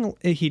wondering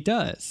if he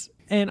does.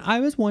 And I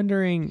was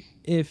wondering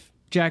if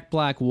Jack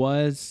Black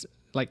was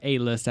like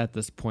A-list at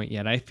this point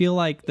yet. I feel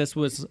like this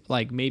was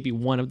like maybe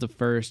one of the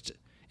first,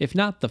 if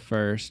not the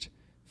first,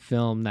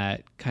 film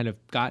that kind of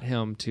got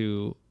him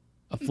to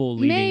a full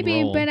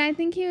leading role. But I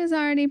think he was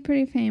already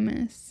pretty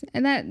famous.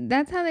 And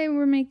that's how they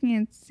were making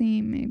it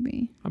seem,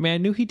 maybe. I mean, I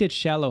knew he did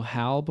Shallow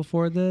Hal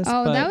before this.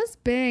 Oh, that was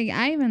big.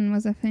 Ivan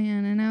was a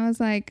fan, and I was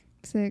like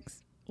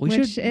 6.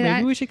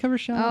 Maybe we should cover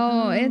Shallow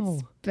Hal. Oh,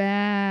 it's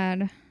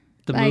bad.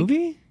 The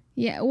movie?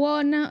 Yeah.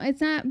 Well, no,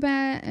 it's not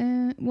bad.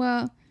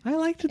 I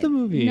liked the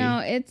movie. No,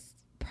 it's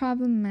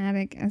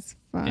problematic as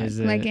fuck. Is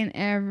it? Like in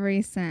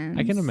every sense.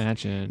 I can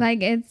imagine.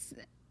 Like it's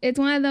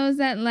one of those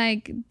that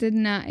like did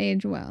not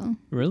age well.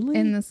 Really?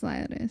 In the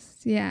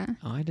slightest. Yeah.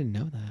 Oh, I didn't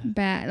know that.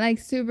 Bad. Like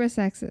super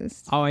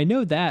sexist. Oh, I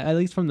know that, at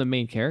least from the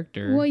main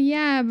character. Well,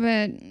 yeah,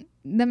 but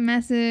the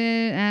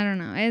message, I don't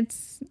know.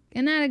 It's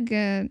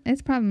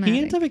it's problematic.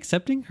 He ends up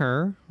accepting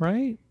her,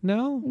 right?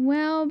 No?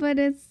 Well, but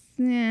it's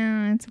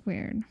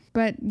weird.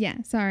 But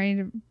yeah, sorry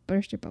to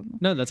burst your bubble.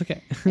 No, that's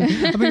okay.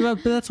 I mean,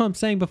 but that's what I'm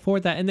saying before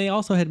that. And they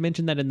also had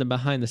mentioned that in the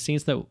behind the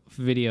scenes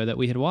video that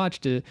we had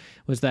watched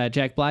was that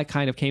Jack Black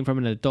kind of came from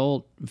an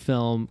adult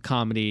film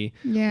comedy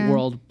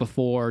world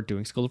before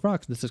doing School of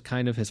Rock. This is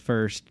kind of his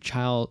first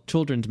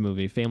children's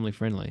movie, family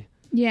friendly.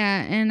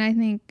 Yeah, and I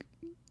think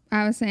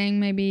I was saying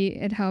maybe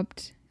it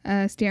helped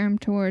steer him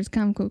towards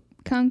Kung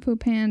Fu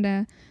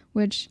Panda,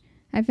 which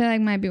I feel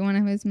like might be one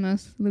of his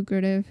most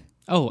lucrative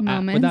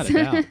moments. Without a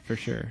doubt, for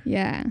sure.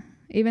 Yeah,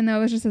 even though it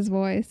was just his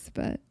voice,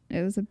 but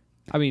it was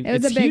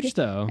it's huge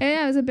though.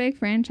 Yeah, it was a big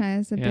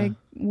franchise, big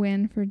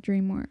win for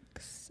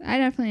DreamWorks. I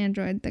definitely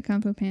enjoyed the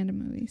Kung Fu Panda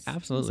movies.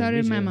 Absolutely. So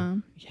did my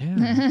mom. Yeah.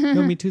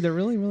 No, me too. They're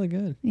really, really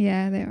good.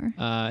 Yeah, they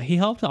are. He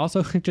helped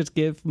also just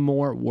give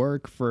more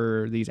work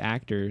for these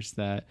actors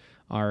that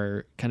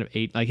are kind of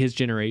like his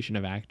generation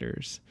of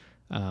actors.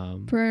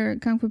 For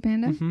Kung Fu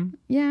Panda? Mm-hmm.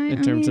 Yeah.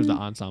 In terms of the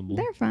ensemble.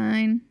 They're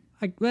fine.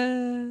 I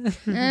mean,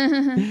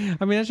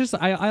 that's just,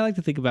 I like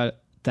to think about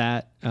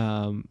that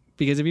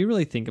because if you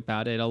really think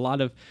about it, a lot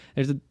of,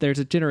 there's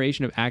a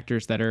generation of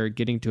actors that are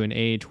getting to an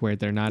age where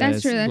they're not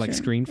that's true.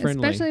 screen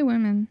friendly. Especially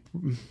women.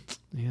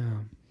 Yeah.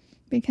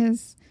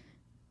 Because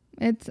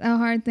it's a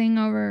hard thing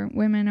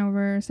women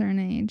over a certain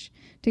age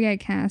to get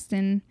cast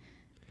in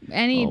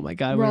any. Oh my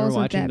God, we were roles with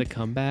watching The depth.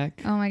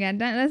 Comeback. Oh my God,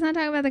 let's not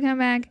talk about The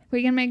Comeback.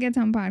 We can make its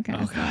own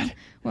podcast. Oh God,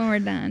 when we're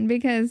done,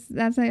 because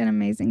that's like an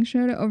amazing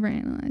show to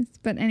overanalyze.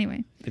 But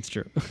anyway, it's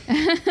true.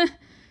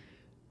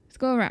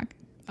 School of Rock,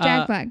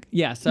 Jack Black.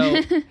 Yeah,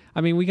 so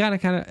I mean, we kind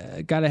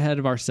of got ahead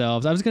of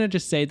ourselves. I was gonna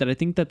just say that I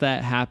think that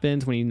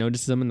happens when he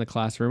notices them in the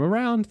classroom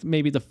around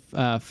maybe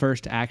the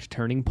first act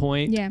turning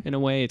point. Yeah. In a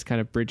way, it's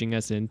kind of bridging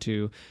us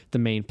into the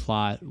main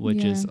plot,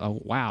 which is, Yeah.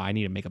 oh wow, I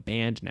need to make a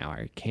band now.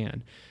 I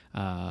can.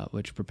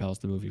 Which propels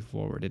the movie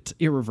forward. It's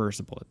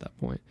irreversible at that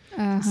point.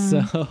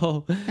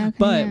 So,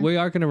 but yeah. we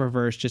are going to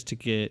reverse just to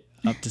get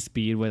up to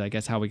speed with, I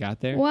guess, how we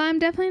got there. Well, I'm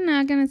definitely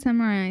not gonna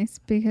summarize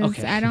because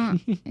Okay. I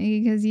don't,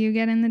 because you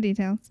get in the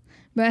details.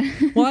 But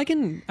Well,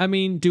 I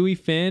mean, Dewey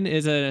Finn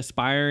is an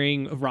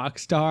aspiring rock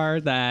star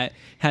that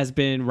has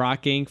been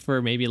rocking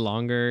for maybe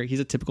longer. He's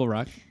a typical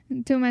rock.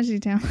 too much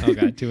detail. Oh,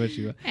 God, too much.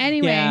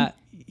 Anyway, Yeah,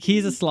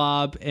 he's a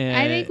slob and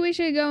I think we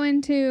should go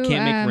into.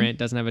 can't make rent,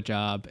 doesn't have a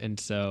job. And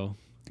so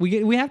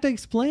we have to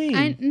explain.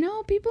 I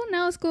know people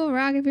know School of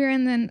Rock if you're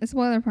in the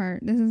spoiler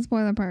part. This is the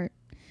spoiler part.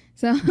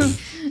 So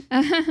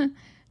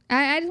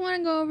I just want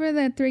to go over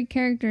the three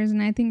characters,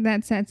 and I think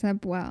that sets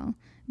up well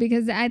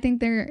because I think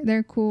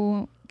they're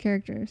cool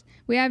characters.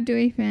 We have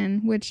Dewey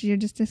Finn, which you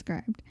just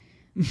described.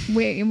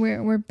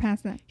 We're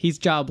past that. He's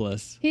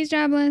jobless. He's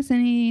jobless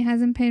and he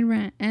hasn't paid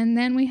rent. And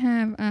then we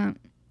have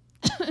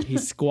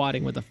He's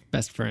squatting with a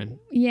best friend.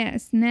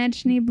 yes, Ned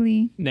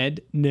Schneebly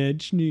Ned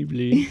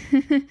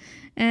Schneebly,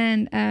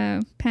 and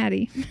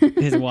Patty.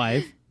 his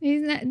wife.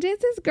 He's not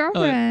just his Oh,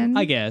 girlfriend.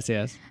 I guess,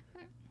 yes.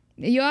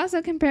 You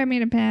also compared me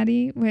to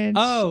Patty, which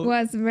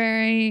was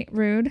very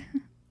rude.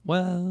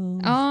 Well,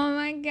 Oh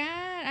my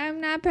God, I'm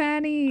not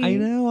Patty. I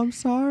know, I'm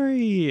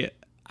sorry.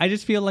 I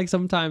just feel like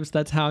sometimes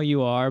that's how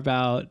you are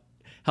about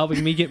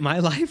helping me get my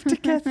life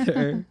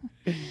together.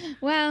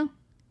 Well,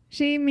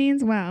 she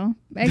means well,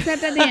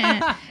 except at the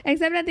end.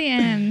 Except at the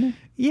end.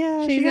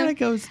 Yeah, she She's kind a- of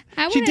goes.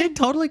 I She wouldn't- did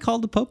totally call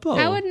the popo.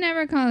 I would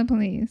never call the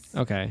police.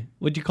 Okay.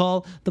 Would you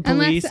call the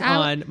Unless police I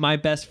on my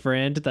best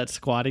friend that's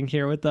squatting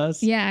here with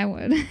us? Yeah, I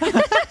would.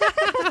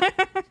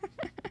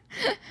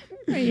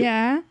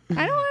 Yeah,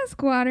 I don't want a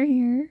squatter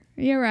here.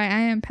 You're right, I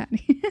am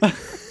Patty.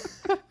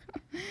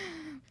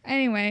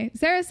 Anyway,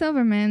 Sarah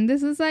Silverman.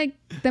 This is like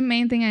the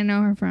main thing I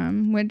know her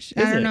from, which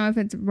I Is don't it? know if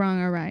it's wrong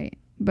or right,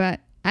 but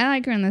I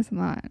like her in this a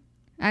lot.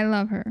 I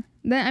love her.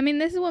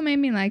 This is what made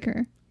me like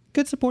her,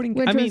 Good supporting.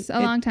 which I mean, was a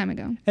long time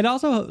ago. it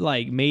also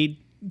like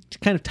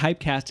kind of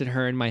typecasted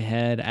her in my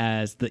head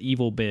as the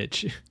evil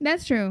bitch.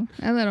 That's true,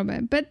 a little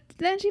bit. But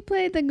then she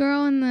played the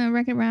girl in the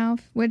Wreck-It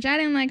Ralph, which I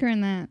didn't like her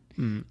in that.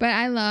 But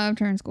I loved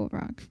her in School of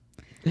Rock.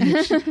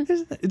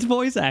 It's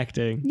voice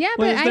acting. Yeah, What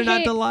but is I there not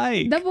hate to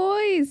like? the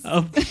voice.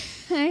 Oh,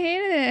 I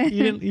hated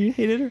it. you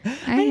hated her?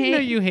 I didn't know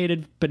you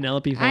hated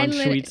Penelope I von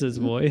Schweiz's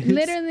voice.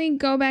 Literally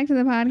go back to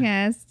the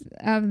podcast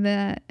of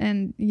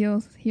and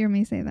you'll hear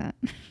me say that.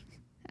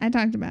 I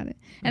talked about it.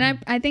 And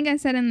I think I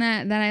said in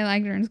that I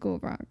liked her in School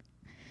of Rock.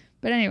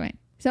 But anyway,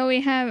 so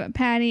we have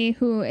Patty,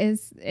 who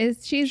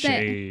she's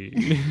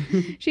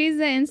she's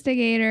the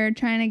instigator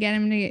trying to get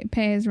him to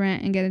pay his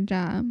rent and get a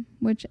job,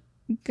 which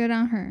good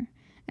on her.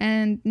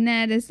 And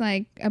Ned is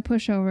like a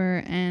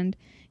pushover and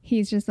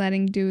he's just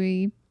letting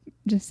Dewey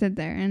just sit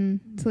there and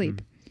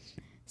sleep.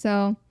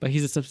 So But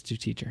he's a substitute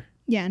teacher.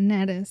 yeah,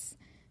 Ned is.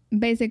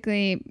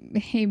 Basically,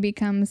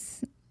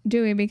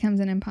 Dewey becomes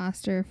an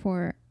imposter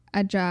for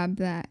a job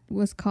that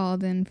was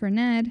called in for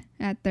Ned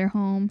at their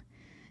home.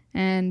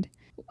 And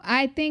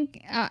I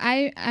think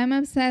I'm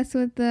obsessed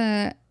with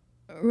the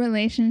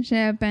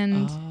relationship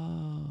and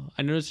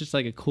I noticed just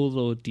like a cool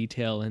little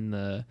detail in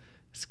the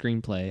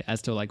screenplay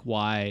as to like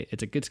why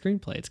it's a good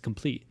screenplay. It's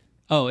complete.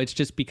 Oh, it's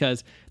just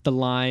because the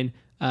line,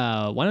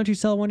 why don't you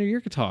sell one of your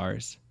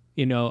guitars?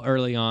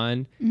 Early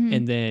on.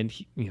 And then,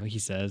 he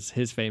says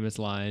his famous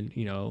line,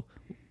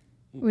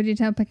 would you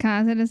tell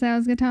Picasso to sell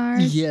his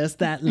guitars? yes,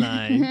 that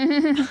line.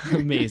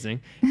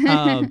 Amazing.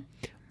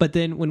 But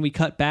then when we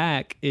cut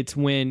back, it's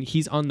when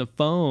he's on the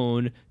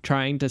phone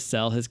trying to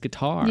sell his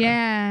guitar.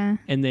 Yeah.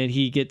 And then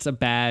he gets a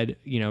bad,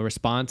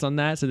 response on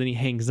that. So then he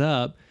hangs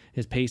up,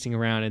 is pacing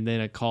around, and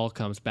then a call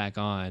comes back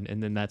on.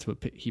 And then that's what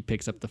he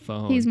picks up the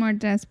phone. He's more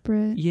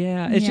desperate.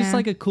 Yeah. It's just Yeah.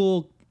 like a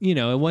cool,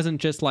 it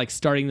wasn't just like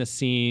starting the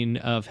scene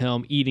of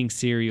him eating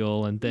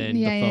cereal and then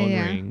the phone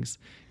rings.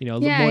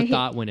 More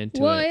thought went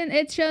into well, it.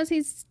 it shows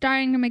he's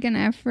starting to make an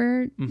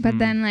effort, but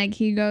then like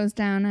he goes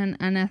down an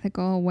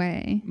unethical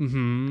way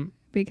Mm-hmm.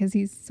 because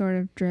he's sort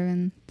of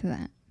driven to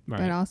that. Right.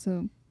 But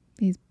also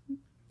he's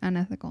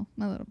unethical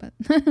a little bit.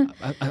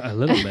 A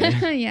little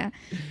bit. Yeah.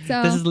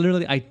 So This is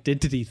literally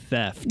identity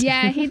theft.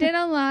 yeah, he did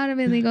a lot of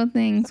illegal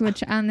things,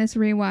 which on this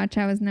rewatch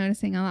I was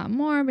noticing a lot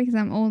more because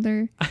I'm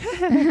older.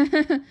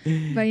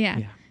 But yeah.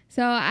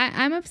 So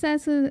I'm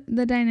obsessed with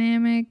the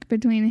dynamic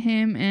between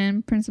him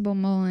and Principal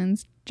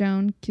Mullins,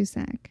 Joan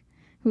Cusack,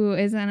 who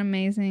is an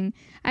amazing.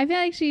 I feel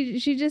like she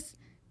just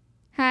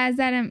has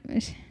that.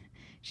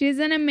 She's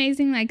an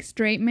amazing like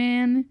straight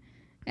man,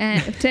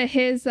 and to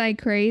his like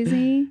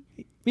crazy.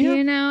 Yeah.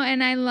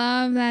 And I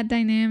love that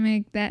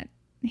dynamic that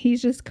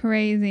he's just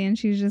crazy and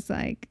she's just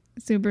like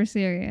super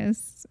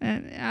serious.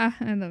 And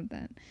I love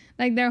that.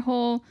 Like their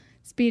whole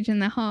speech in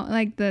the hall,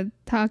 like the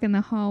talk in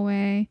the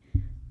hallway.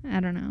 I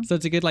don't know. So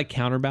it's a good like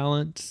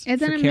counterbalance.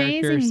 It's an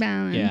amazing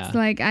balance. Yeah.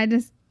 Like I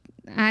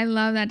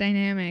love that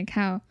dynamic.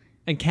 How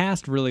and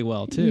cast really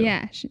well too.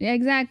 Yeah,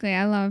 exactly.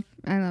 I love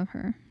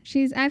her.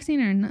 I've seen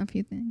her in a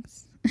few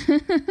things.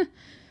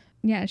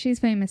 Yeah, she's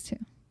famous too.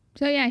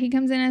 So yeah, he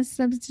comes in as a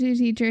substitute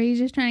teacher. He's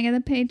just trying to get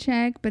a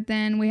paycheck, but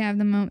then we have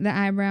the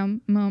eyebrow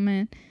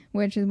moment,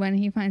 which is when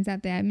he finds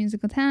out they have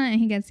musical talent,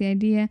 and he gets the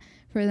idea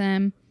for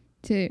them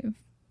to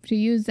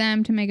use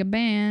them to make a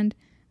band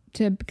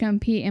to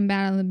compete in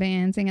Battle of the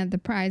Bands and get the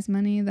prize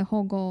money. The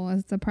whole goal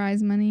is the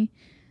prize money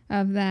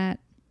of that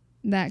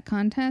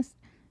contest.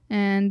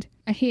 And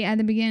he at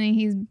the beginning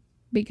he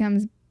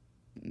becomes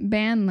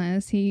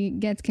bandless. He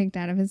gets kicked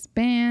out of his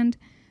band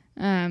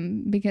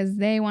because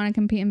they want to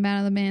compete in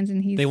Battle of the Bands,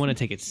 and they want to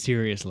take it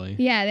seriously.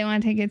 Yeah, they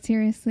want to take it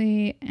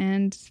seriously,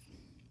 and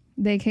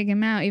they kick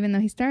him out even though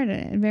he started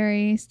it.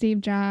 Very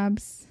Steve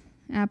Jobs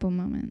Apple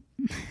moment.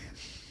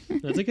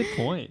 That's a good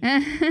point.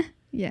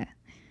 Yeah.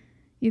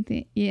 You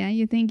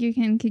think you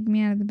can kick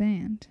me out of the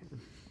band.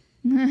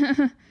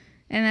 And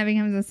that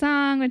becomes a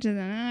song, which is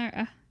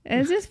another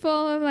it's just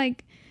full of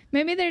like,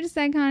 maybe they're just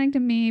iconic to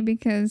me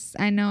because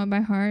I know it by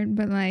heart,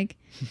 but like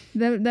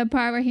the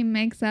part where he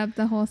makes up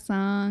the whole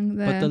song,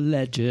 but the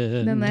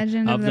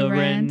legend of the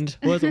rent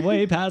was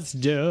way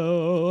past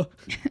due.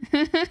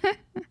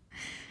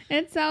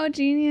 It's so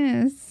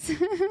genius.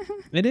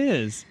 It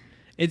is.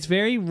 It's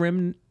very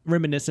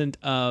reminiscent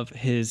of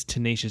his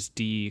Tenacious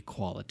D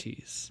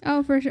qualities.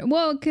 Oh, for sure.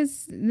 Well,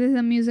 because this is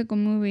a musical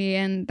movie,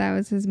 and that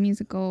was his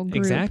musical group.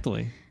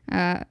 Exactly.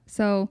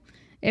 So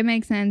it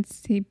makes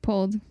sense he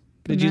pulled.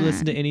 Did you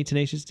listen to any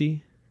Tenacious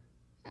D?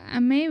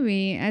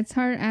 Maybe. It's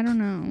hard. I don't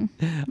know.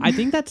 I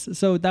think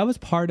that was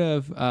part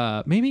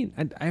of maybe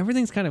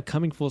everything's kind of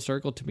coming full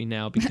circle to me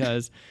now,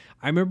 because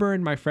I remember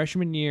in my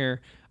freshman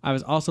year, I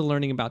was also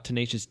learning about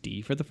Tenacious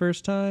D for the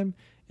first time.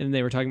 And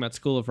they were talking about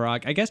School of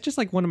Rock. I guess just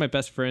like one of my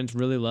best friends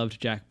really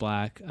loved Jack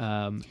Black.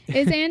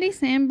 Is Andy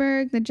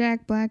Samberg the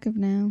Jack Black of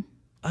now?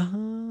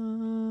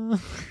 I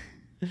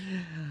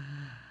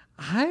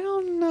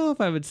don't know if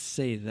I would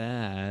say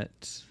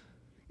that.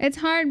 It's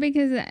hard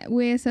because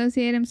we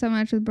associate him so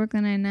much with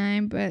Brooklyn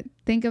Nine-Nine, but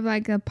think of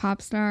like a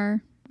pop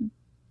star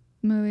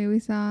movie we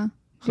saw.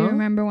 Do you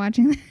remember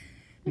watching that?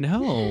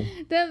 No.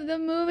 The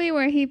movie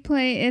where he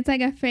played, it's like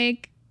a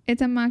fake.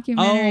 It's a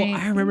mockumentary. Oh,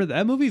 I remember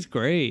that movie's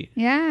great.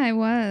 Yeah, it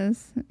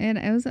was.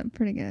 It was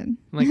pretty good.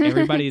 Like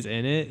everybody's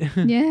in it.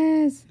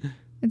 Yes,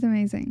 it's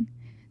amazing.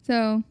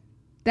 So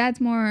that's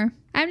more.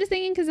 I'm just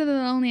thinking because of the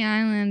Lonely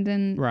Island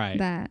and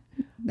that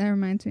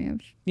reminds me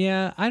of.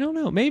 Yeah, I don't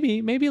know. Maybe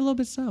a little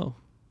bit so.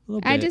 A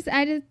little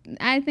bit.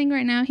 I think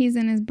right now he's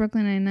in his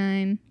Brooklyn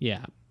Nine-Nine.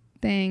 Yeah.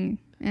 Thing,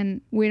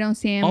 and we don't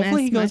see him.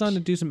 Hopefully, he goes much. on to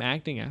do some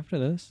acting after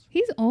this.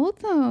 He's old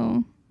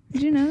though.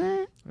 Did you know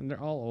that? And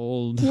they're all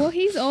old. Well,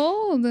 he's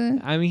old.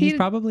 I mean, he's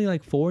probably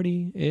like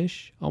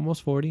 40-ish,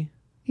 almost 40.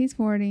 He's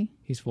 40.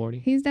 He's 40.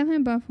 He's definitely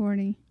above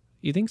 40.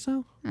 You think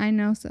so? I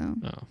know so.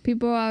 Oh.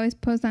 People always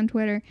post on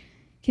Twitter,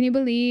 can you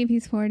believe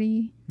he's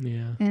 40?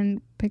 Yeah.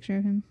 And picture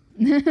of him.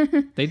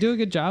 They do a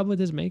good job with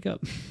his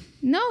makeup.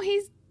 No,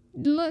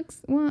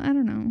 looks, well, I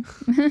don't know.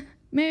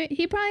 Maybe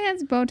he probably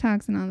has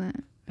Botox and all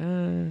that.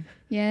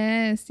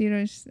 Yes,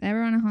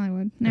 everyone in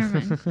Hollywood. Never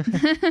mind.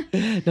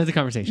 Another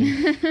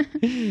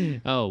conversation.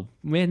 Oh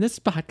man, this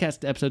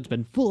podcast episode's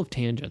been full of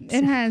tangents.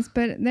 It has,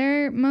 but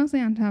they're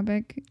mostly on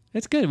topic.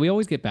 It's good. We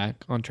always get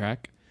back on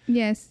track.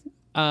 Yes.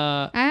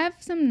 I have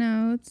some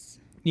notes.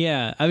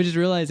 Yeah, I was just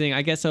realizing,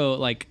 I guess so,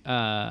 like,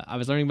 I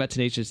was learning about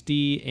Tenacious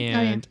D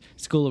and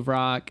School of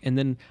Rock, and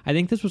then I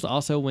think this was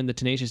also when the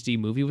Tenacious D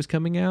movie was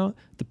coming out,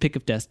 The Pick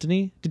of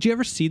Destiny. Did you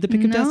ever see The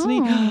Pick of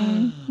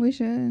Destiny? We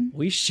should.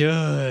 We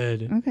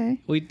should.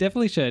 Okay. We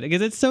definitely should,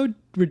 because it's so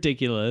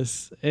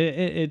ridiculous.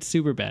 It's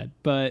super bad,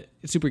 but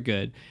it's super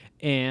good.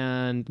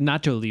 And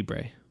Nacho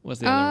Libre was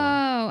the other one.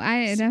 Oh,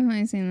 I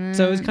definitely seen that.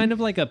 So it was kind of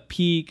like a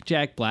peak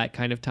Jack Black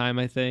kind of time,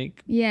 I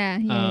think. Yeah.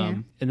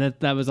 And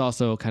that was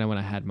also kind of when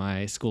I had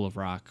my School of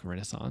Rock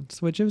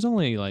renaissance, which it was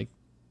only like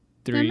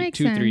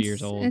 3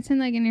 years old. It's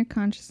in your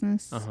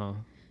consciousness. Uh-huh.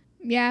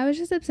 Yeah, I was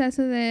just obsessed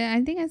with it.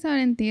 I think I saw it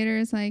in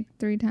theaters like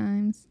 3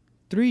 times.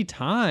 3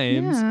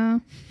 times? Yeah.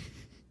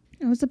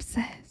 I was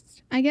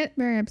obsessed. I get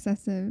very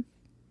obsessive.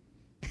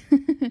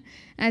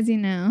 As you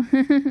know.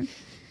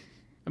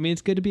 I mean,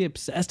 it's good to be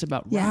obsessed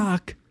about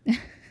rock.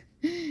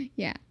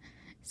 Yeah.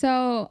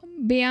 So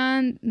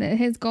beyond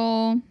his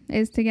goal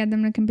is to get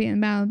them to compete in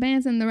Battle of the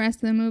Bands, and the rest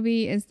of the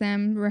movie is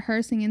them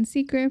rehearsing in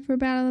secret for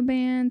Battle of the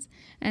Bands,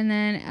 and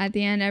then at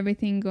the end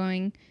everything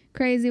going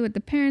crazy with the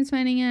parents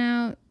finding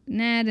out,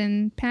 Ned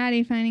and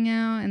Patty finding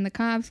out, and the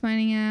cops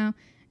finding out,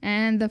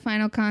 and the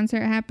final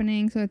concert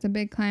happening. So it's a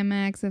big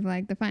climax of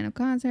like the final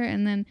concert,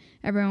 and then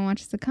everyone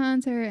watches the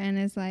concert and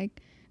is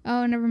like,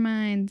 oh, never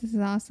mind, this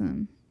is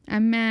awesome.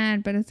 I'm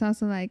mad, but it's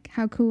also like,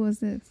 how cool is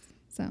this?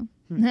 So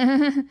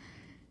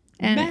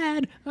And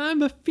mad.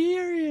 I'm a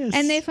furious.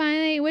 And they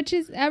finally, which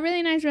is a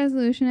really nice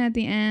resolution at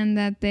the end,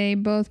 that they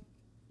both,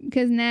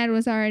 because Ned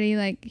was already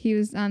like, he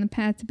was on the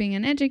path to being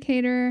an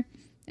educator,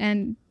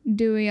 and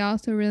Dewey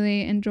also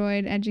really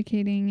enjoyed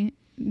educating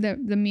the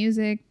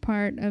music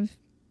part of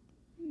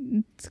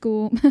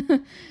school.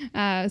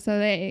 So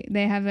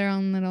they have their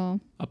own little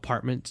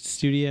apartment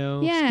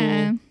studio.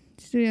 Yeah,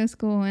 studio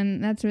school,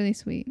 and that's really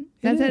sweet.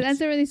 That's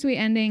a really sweet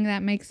ending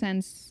that makes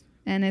sense,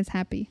 and it's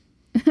happy.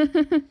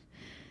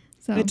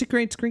 So it's a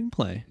great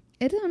screenplay.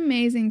 It's an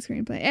amazing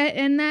screenplay.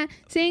 And that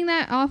seeing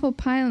that awful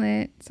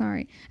pilot,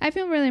 sorry, I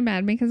feel really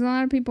bad because a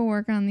lot of people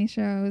work on these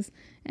shows,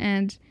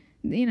 and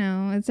you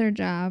know, it's their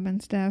job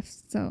and stuff.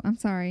 So I'm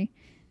sorry.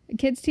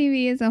 Kids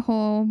TV is a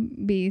whole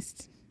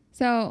beast.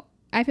 So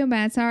I feel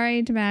bad.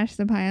 Sorry to bash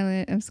the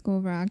pilot of School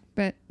of Rock,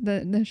 but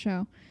the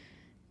show.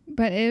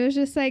 But it was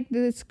just like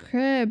the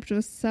script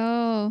was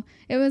so.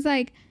 It was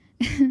like,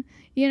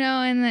 you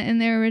know, in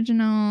the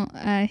original,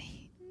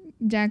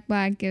 Jack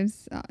Black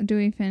gives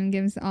Dewey Finn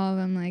gives all of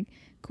them like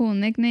cool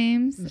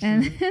nicknames,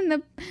 and in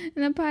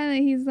the pilot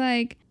he's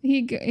like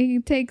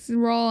he takes a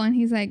role and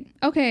he's like,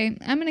 okay,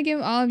 I'm gonna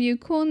give all of you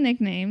cool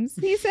nicknames.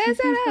 He says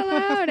that out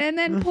loud and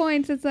then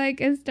points. It's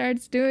like it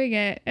starts doing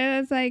it,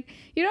 and it's like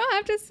you don't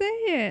have to say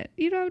it.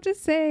 You don't have to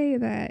say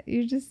that.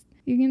 You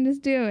can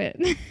just do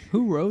it.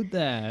 Who wrote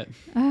that?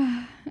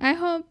 I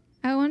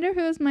wonder if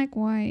it was Mike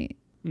White.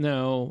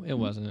 No, it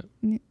wasn't.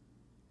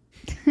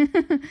 But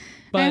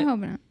I hope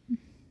not.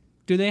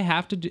 Do they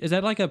have to do, is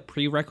that like a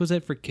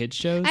prerequisite for kids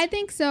shows? I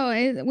think so.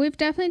 We've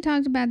definitely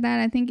talked about that.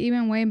 I think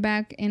even way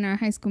back in our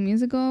High School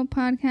Musical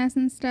podcast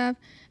and stuff,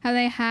 how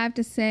they have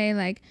to say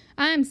like,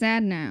 I'm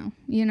sad now.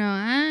 You know,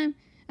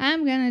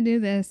 I'm going to do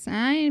this.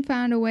 I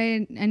found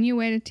a new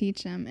way to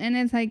teach them. And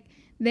it's like,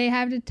 they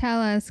have to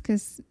tell us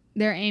because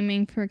they're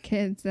aiming for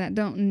kids that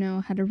don't know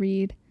how to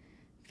read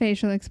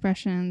facial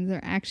expressions or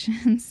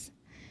actions.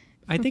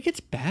 I think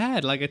it's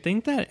bad. Like, I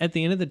think that at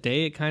the end of the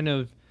day, it kind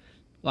of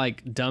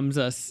like dumbs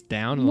us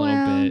down a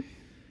little bit.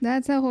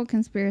 That's a whole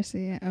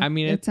conspiracy of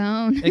its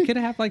own. It could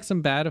have like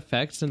some bad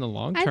effects in the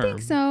long term. I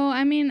think so.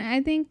 I mean,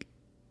 I think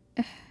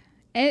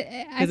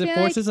because it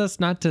forces us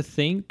not to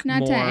think,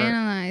 not to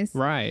analyze,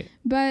 right?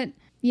 But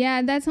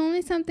yeah, that's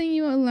only something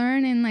you will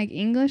learn in like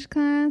English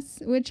class,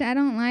 which I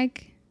don't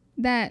like.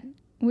 That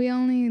we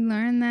only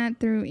learn that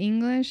through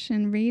English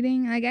and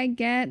reading. Like, I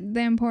get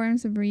the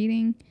importance of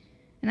reading,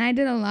 and I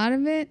did a lot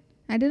of it.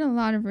 I did a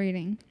lot of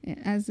reading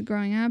as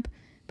growing up.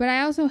 But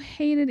I also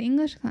hated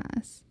English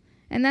class.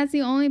 And that's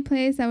the only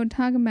place I would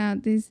talk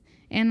about these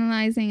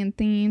analyzing and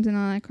themes and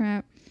all that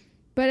crap.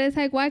 But it's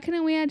like, why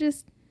couldn't we have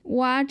just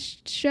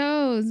watched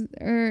shows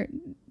or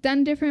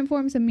done different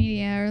forms of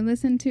media or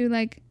listened to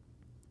like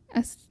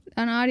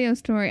an audio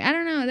story? I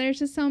don't know. There's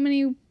just so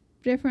many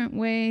different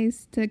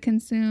ways to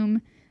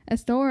consume a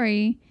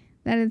story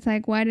that it's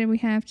like, why did we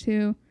have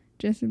to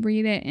just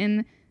read it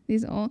in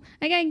these old...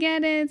 Like, I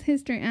get it. It's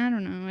history. I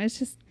don't know. It's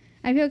just...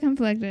 I feel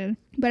conflicted,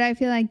 but I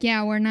feel like,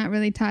 yeah, we're not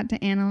really taught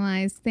to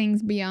analyze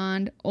things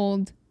beyond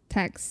old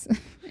texts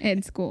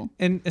in school.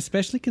 And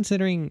especially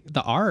considering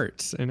the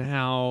arts and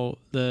how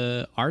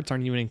the arts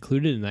aren't even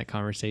included in that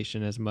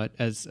conversation as much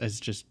as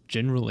just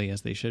generally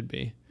as they should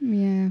be.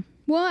 Yeah.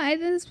 Well,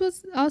 this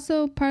was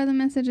also part of the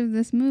message of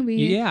this movie.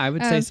 Yeah, I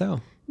would say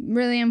so.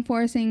 Really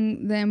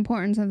enforcing the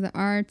importance of the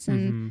arts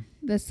and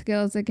the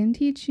skills it can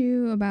teach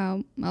you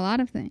about a lot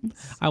of things.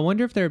 I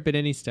wonder if there have been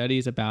any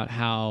studies about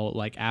how,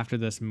 like, after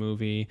this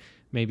movie,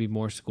 maybe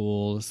more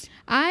schools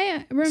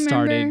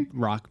started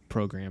rock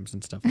programs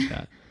and stuff like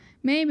that.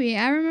 Maybe.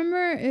 I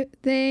remember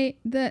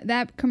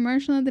that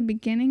commercial at the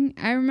beginning.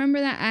 I remember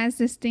that as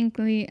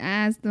distinctly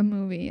as the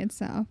movie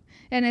itself.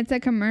 And it's a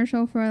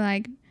commercial for,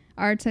 like,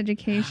 arts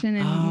education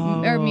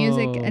and or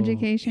music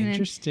education.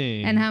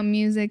 Interesting. And how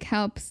music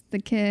helps the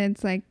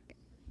kids, like...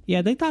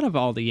 Yeah, they thought of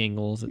all the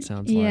angles, it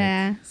sounds like.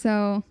 Yeah,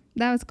 so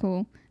that was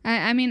cool.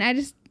 I mean, I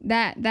just...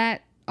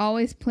 That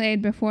always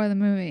played before the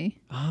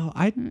movie. Oh,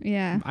 I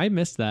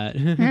missed that.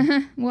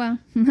 Well,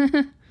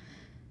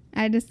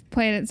 I just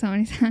played it so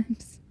many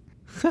times.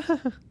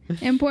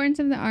 Importance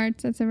of the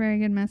arts, that's a very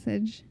good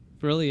message.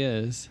 It really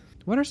is.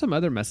 What are some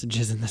other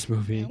messages in this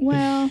movie?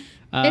 Well,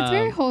 it's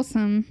very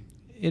wholesome.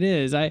 It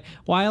is. I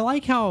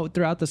like how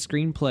throughout the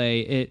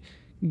screenplay it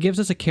gives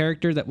us a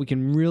character that we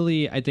can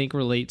really, I think,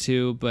 relate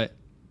to, but,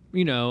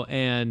 you know,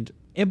 and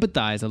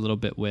empathize a little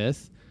bit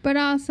with. But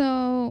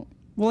also...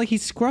 Well, like,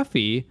 he's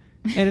scruffy,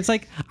 and it's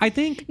like, I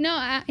think...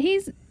 No,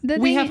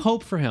 we have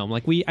hope for him.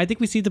 Like, I think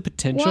we see the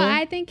potential. Well,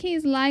 I think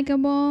he's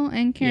likable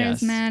and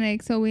charismatic,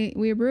 yes. So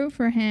we root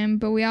for him,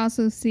 but we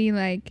also see,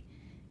 like,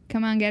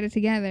 come on, get it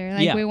together.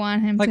 Like, we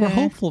want him to... Like, we're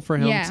hopeful for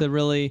him to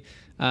really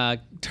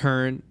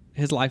turn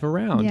his life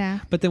around. Yeah.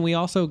 But then we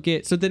also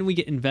get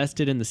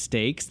invested in the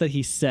stakes that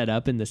he set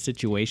up in the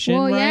situation.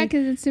 Well, right? Yeah,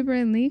 because it's super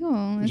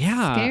illegal. It's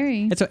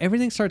scary. And so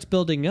everything starts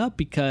building up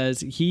because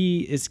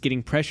he is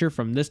getting pressure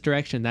from this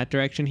direction, that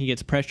direction. He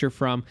gets pressure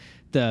from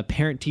the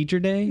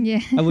parent-teacher day. Yeah.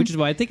 Which is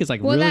what I think is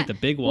like the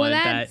big one.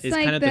 That is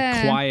like kind of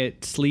the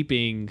quiet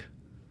sleeping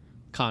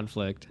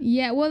conflict.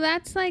 Yeah, well,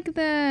 that's like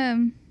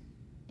the,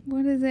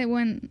 what is it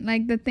when,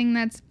 like, the thing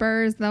that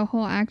spurs the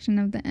whole action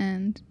of the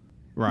end.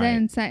 Right.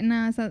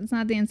 No, it's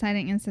not the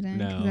inciting incident.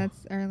 No. 'Cause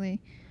that's early.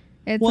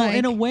 It's Well, like,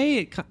 in a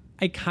way,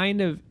 it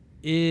kind of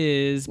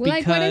is, well,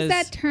 because... like, what is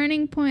that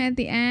turning point at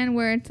the end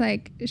where it's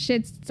like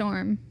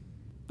shitstorm?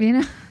 You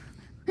know?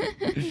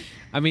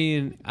 I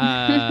mean,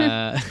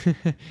 I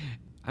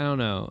don't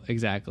know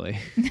exactly.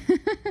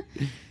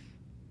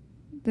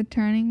 The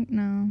turning?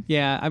 No.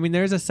 Yeah, I mean,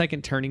 there's a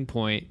second turning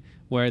point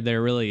where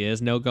there really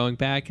is no going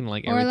back, and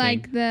like everything. Or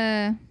like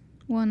the,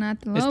 well, not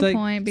the It's low like-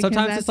 point. Because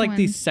sometimes that's it's like when,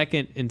 the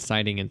second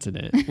inciting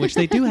incident, which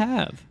they do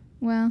have.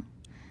 Well,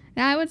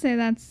 I would say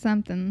that's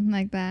something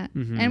like that.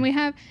 Mhm.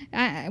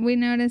 And we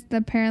noticed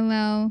the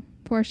parallel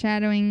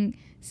foreshadowing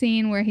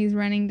scene where he's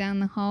running down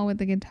the hall with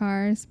the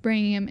guitars,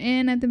 bringing him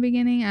in at the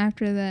beginning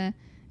after the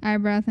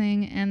eyebrow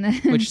thing, and then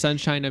Which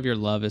Sunshine of Your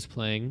Love is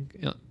playing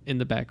in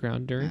the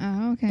background during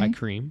oh, okay. by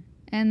Cream.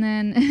 And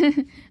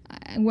then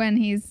when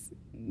he's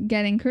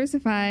getting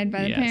crucified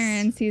by the Yes.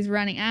 parents, he's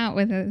running out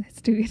with his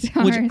two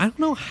guitars. Which I don't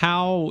know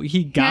how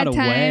he got Had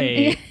time.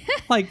 away.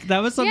 Like that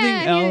was something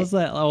Yeah, else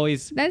that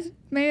always Maybe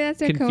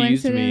that's a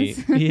confused me.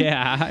 coincidence.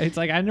 Yeah, it's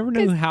like I never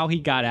knew how he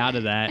got out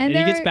of that. and And he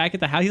there gets were- back at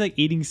the house. He's like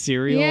eating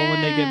cereal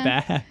when they get Yeah.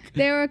 back.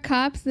 There were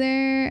cops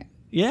there.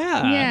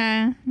 Yeah.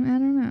 Yeah, I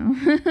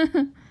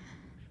don't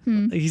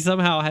know. He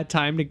somehow had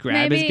time to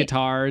grab his Maybe-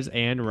 guitars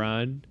and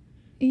run.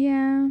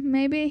 Yeah,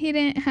 maybe he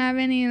didn't have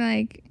any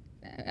like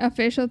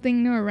official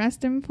thing to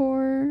arrest him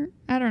for.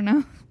 I don't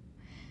know.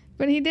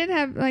 But he did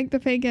have like the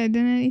fake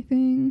identity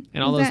thing.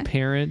 And all Is those that-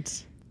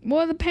 parents.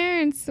 Well, the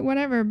parents,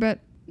 whatever, but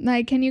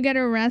like can you get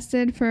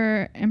arrested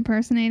for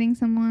impersonating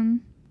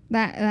someone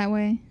that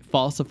way?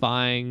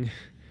 Falsifying.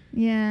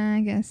 Yeah,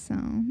 I guess so.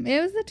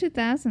 It was the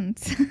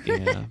 2000s.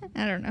 Yeah.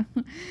 I don't know.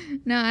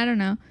 No, I don't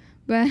know.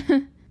 But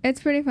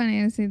it's pretty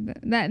funny to see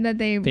that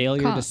they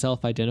Failure to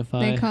self-identify.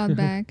 they called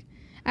back.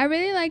 I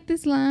really like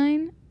this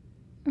line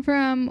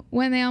from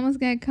when they almost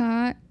get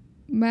caught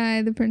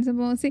by the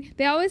principal. See,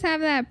 they always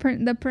have that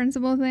the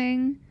principal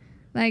thing.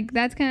 Like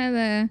that's kind of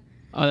the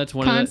Oh, that's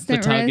one of the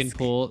constant tug and risk.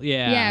 pull.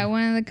 Yeah. yeah,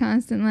 one of the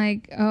constant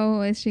like,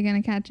 oh, is she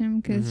gonna catch him?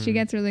 Because she Mhm.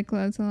 gets really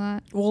close a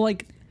lot. Well,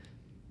 like,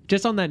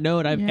 just on that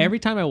note, Yeah. every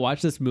time I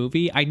watch this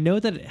movie, I know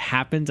that it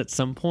happens at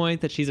some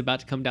point that she's about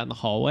to come down the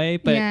hallway,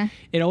 but Yeah.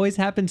 it always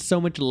happens so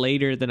much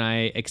later than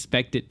I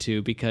expect it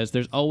to, because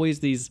there's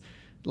always these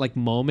like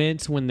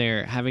moments when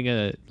they're having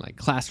a like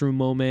classroom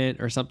moment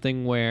or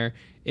something where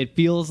it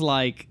feels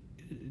like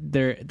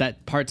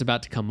that part's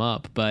about to come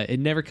up, but it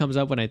never comes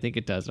up when I think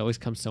it does. It always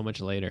comes so much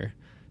later.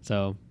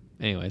 So,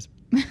 anyways,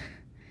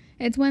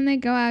 It's when they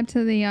go out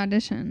to the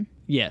audition.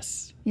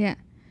 yes. Yeah.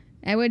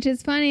 Which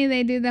is funny.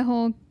 They do the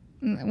whole.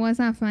 Well, it's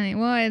not funny.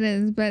 Well, it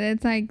is, but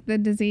it's like the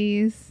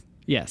disease.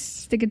 Yes.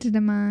 Stick it to the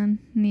man.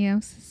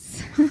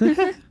 Neosis.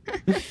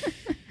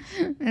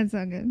 That's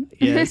so good.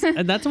 Yes.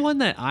 And that's one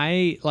that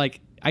I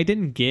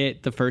didn't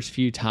get the first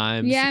few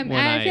times. Yeah, when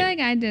I feel like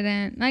I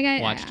didn't. Like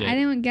I watched it.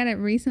 didn't get it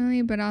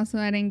recently, but also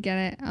I didn't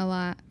get it a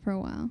lot for a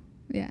while.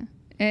 Yeah.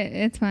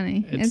 It's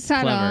funny. It's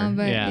subtle, clever,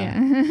 but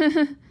yeah.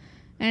 yeah.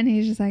 And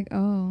he's just like,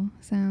 oh,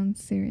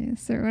 sounds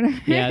serious or whatever.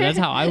 Yeah, that's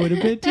how I would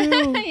have been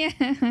too.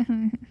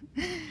 Yeah.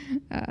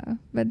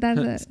 But that's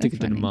it. Stick it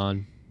That's to the funny.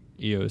 man.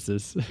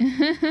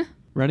 Eosis.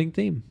 Running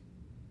theme.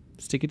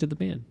 Stick it to the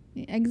man.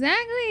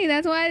 Exactly.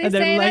 That's why they And say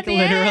they're it like at the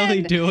literally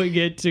end. doing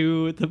it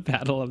to the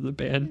Battle of the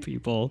Band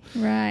people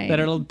Right. that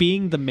are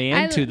being the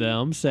man to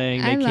them,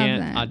 saying I they love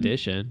can't that.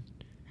 audition.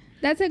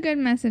 That's a good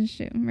message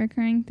too.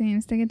 Recurring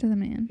theme. Stick it to the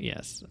man.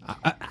 Yes,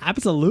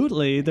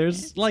 absolutely.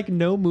 There's like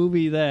no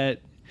movie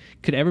that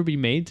could ever be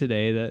made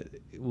today that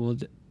will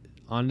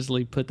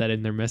honestly put that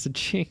in their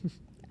messaging.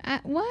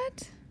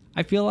 What?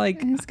 I feel like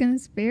It's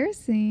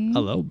conspiracy. a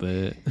little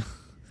bit. Stick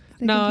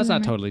it No, to it's the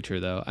not man. totally true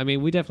though. I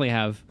mean, we definitely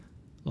have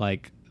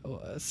like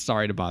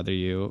sorry to bother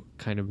you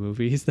kind of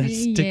movies that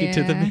stick it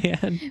to the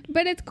man.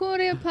 But it's cool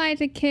to apply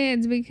to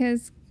kids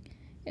because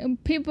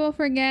people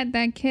forget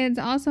that kids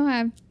also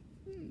have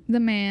the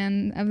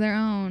man of their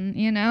own,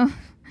 you know,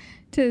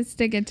 to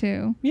stick it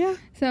to. Yeah.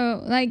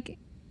 So, like,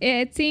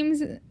 it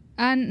seems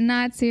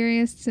not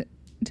serious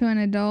to an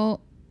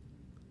adult.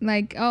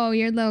 Like, oh,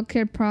 your little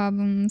kid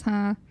problems,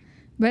 huh?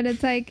 But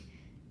it's like,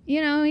 you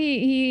know,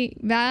 he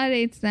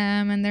validates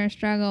them and their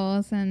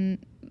struggles and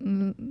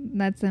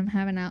lets them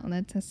have an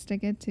outlet to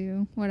stick it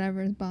to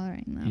whatever is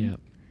bothering them. Yeah.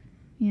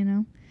 You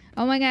know?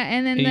 Oh my God.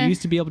 And then And you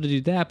used to be able to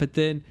do that, but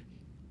then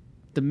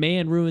the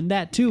man ruined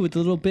that too with a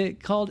little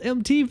bit called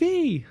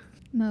MTV.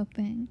 no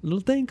thing. A little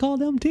thing called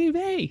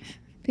MTV.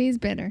 He's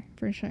bitter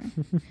for sure.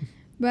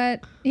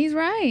 But he's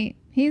right.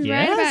 He's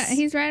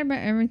Yes. right about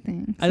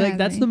everything. I think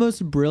that's sadly. the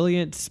most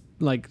brilliant,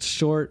 like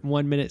short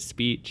 1 minute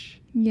speech.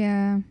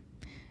 Yeah.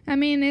 I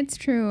mean, it's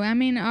true. I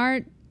mean,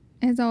 art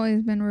has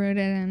always been rooted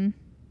in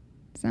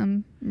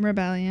some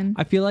rebellion.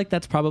 I feel like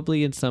that's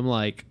probably in some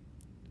like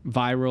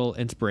viral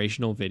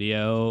inspirational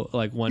video,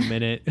 like 1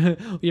 minute.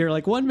 You're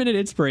like 1 minute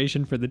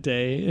inspiration for the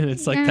day, and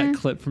it's like that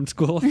clip from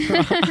School of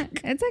Rock.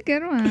 It's a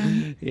good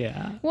one.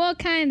 Yeah. Well,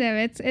 kind of.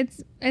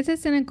 It's a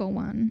cynical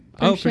one.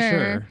 For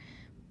sure.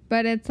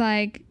 But it's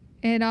like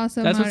it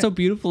also. That's what's so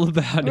beautiful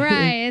about it.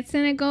 Right. It's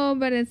cynical,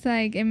 but it's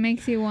like it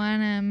makes you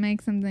wanna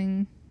make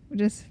something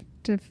just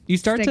to. You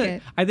start stick to.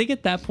 it. I think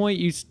at that point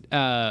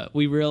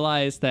we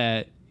realize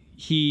that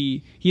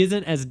he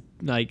isn't as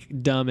like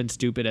dumb and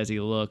stupid as he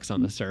looks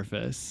on the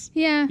surface.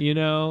 Yeah. You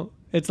know,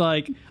 it's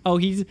like, oh,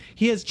 he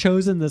has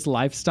chosen this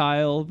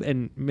lifestyle,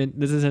 and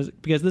this is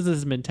because this is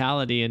his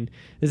mentality, and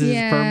this is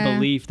his firm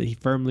belief that he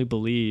firmly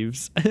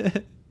believes.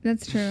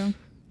 That's true.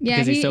 Yeah,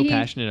 because he's so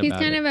passionate about it.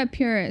 He's kind of a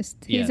purist.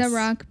 He's a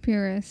rock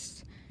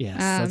purist. Yes,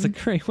 that's a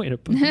great way to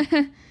put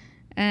it.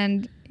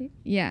 And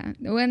yeah,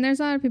 when there's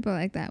a lot of people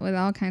like that with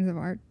all kinds of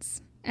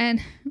arts.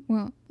 And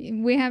well,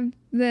 we have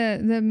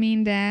the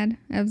mean dad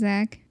of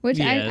Zach,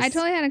 which I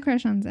totally had a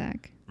crush on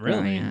Zach.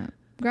 Really?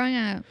 Growing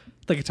up.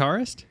 The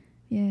guitarist?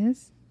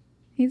 Yes.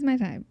 He's my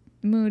type.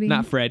 Moody.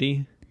 Not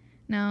Freddie.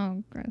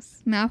 No,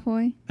 gross.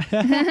 Malfoy.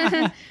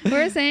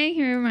 We're saying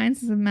he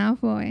reminds us of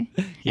Malfoy.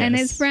 Yes. And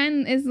his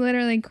friend is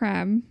literally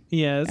Crab.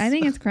 Yes. I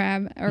think it's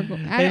Crab. Or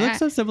they look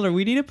so similar.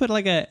 We need to put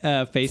like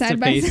a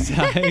face-to-face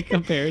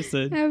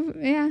comparison.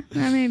 Yeah,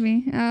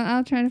 maybe.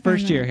 I'll try to find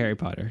First year Harry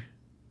Potter.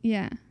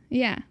 Yeah.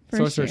 Yeah.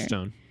 Sorcerer's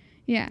Stone.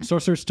 Yeah.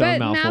 Sorcerer's Stone,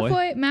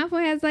 but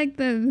Malfoy has like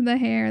the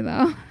hair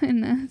though in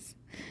this.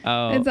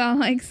 Oh. It's all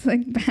like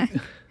slicked back.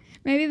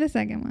 Maybe the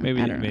second one.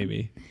 I don't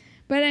know.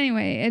 But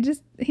anyway,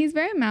 he's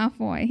very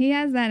Malfoy. He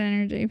has that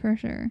energy for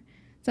sure.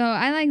 So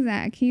I like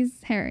Zach. He's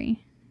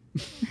Harry.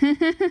 And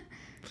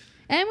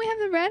we have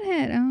the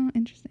redhead. Oh,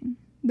 interesting.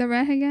 The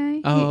redhead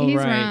guy. Oh, he's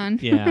right. Ron.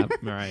 Yeah,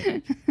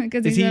 right.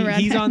 Because he's a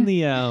redhead. He's on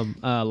the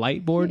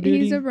light board duty.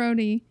 He's a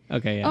roadie.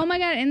 Okay. Yeah. Oh my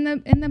god! In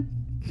the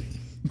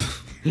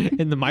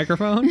in the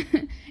microphone.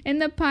 In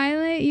the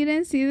pilot, you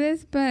didn't see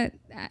this, but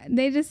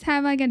they just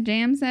have like a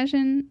jam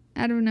session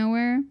out of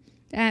nowhere.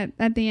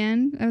 At the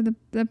end of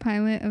the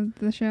pilot of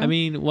the show. I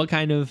mean, what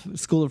kind of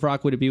School of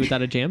Rock would it be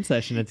without a jam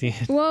session at the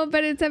end? Well,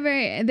 but it's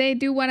they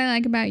do What I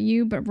Like About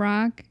You, but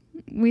rock.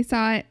 We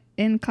saw it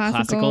in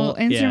classical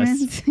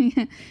instruments.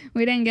 Yes.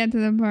 We didn't get to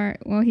the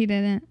part. Well, he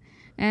didn't.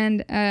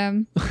 And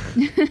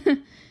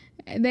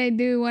they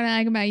do What I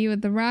Like About You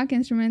with the rock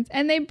instruments.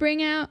 And they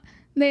bring out,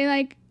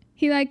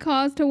 he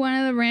calls to one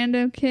of the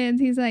random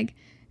kids. He's like,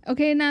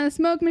 okay, now the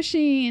smoke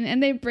machine,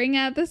 and they bring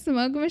out the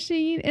smoke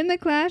machine in the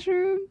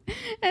classroom,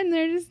 and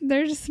there's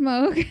just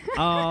smoke.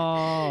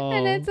 Oh,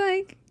 and it's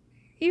like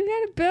you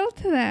gotta build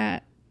to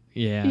that.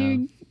 Yeah,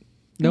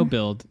 no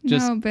build,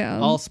 just no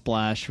build. All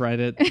splash right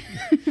at.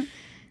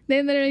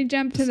 They literally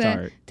jump to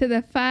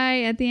the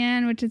fight at the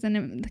end, which is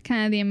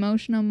kind of the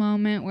emotional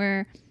moment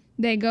where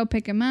they go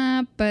pick him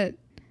up, but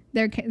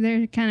they're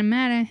kind of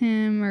mad at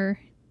him, or.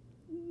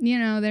 You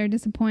know, they're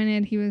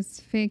disappointed. He was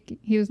fake.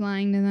 He was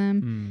lying to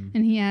them.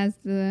 And he has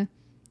the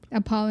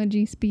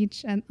apology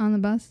speech on the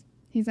bus.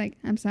 He's like,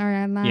 I'm sorry,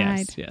 I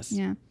lied. Yes.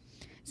 Yeah.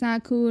 It's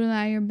not cool to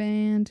lie your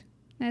band.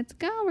 Let's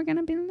go. We're going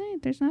to be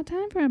late. There's no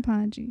time for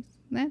apologies.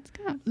 Let's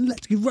go.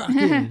 Let's get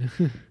rocking.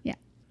 Yeah.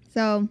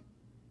 So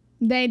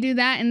they do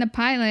that in the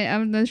pilot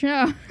of the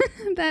show.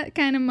 That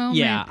kind of moment.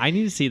 Yeah, I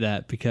need to see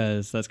that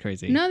because that's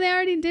crazy. No, they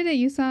already did it.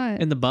 You saw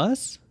it. In the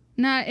bus?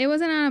 No, it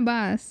wasn't on a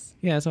bus.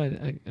 Yeah, that's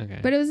why. Okay.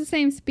 But it was the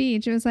same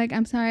speech. It was like,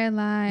 I'm sorry I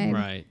lied.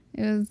 Right.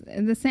 It was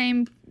the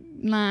same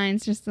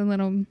lines, just a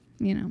little,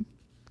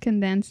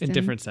 condensed. In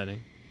different setting.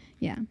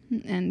 Yeah.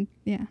 And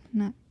yeah,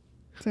 not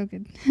so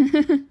good.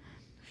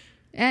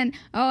 And,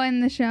 in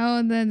the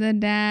show, the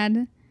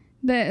dad,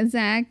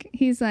 Zach,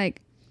 he's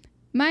like,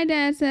 my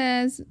dad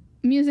says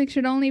music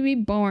should only be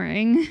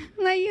boring.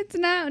 Like, it's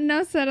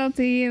no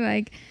subtlety.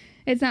 Like,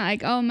 it's not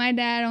like, oh, my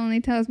dad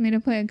only tells me to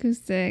play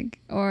acoustic,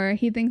 or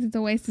he thinks it's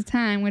a waste of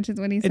time, which is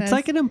what he says. It's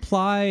like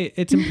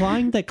it's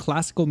implying that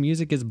classical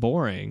music is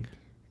boring.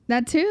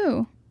 That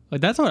too. Like,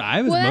 that's what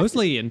I was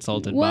mostly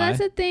insulted by. Well, that's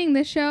the thing.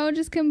 The show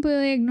just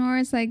completely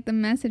ignores like the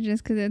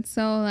messages because it's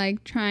so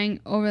like trying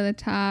over the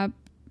top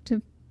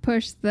to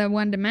push the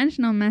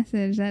one-dimensional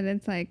message that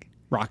it's like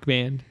rock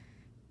band.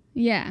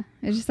 Yeah,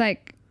 it's just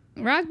like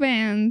rock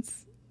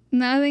bands,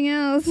 nothing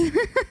else.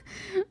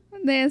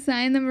 They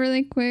assign them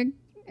really quick.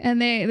 And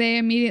they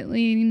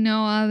immediately know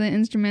all the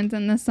instruments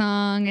and the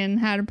song and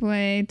how to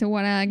play to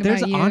What I Like About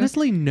You. There's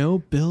honestly no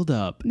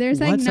build-up.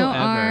 There's like whatsoever. no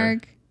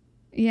arc.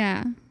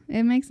 Yeah,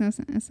 it makes no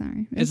sense.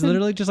 Sorry. It's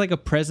literally just like a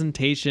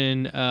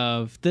presentation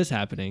of this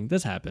happening,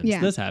 this happens,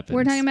 this happens.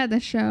 We're talking about the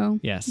show.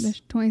 Yes. The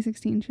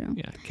 2016 show.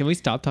 Yeah. Can we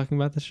stop talking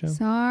about the show?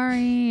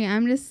 Sorry.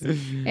 I'm just...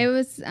 It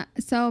was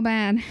so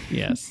bad.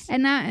 Yes.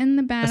 And not in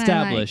the bad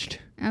Established.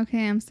 I like.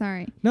 Okay, I'm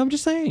sorry. No, I'm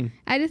just saying.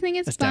 I just think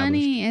it's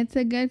funny. It's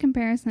a good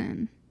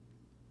comparison.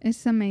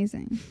 It's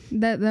amazing.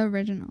 The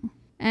original.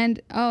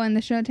 And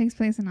the show takes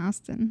place in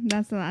Austin.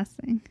 That's the last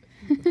thing.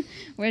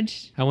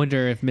 Which I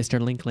wonder if Mr.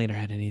 Linklater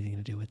had anything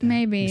to do with that.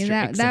 Maybe.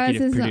 Mr. That was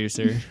his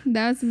producer.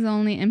 That was his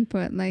only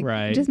input. Like,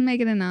 just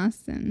make it in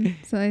Austin.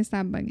 So they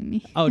stopped bugging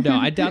me. Oh no,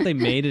 I doubt they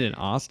made it in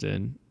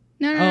Austin.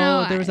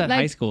 No. there was that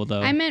high school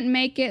though. I meant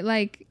make it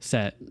like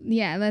set.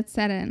 Yeah, let's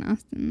set it in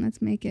Austin.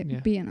 Let's make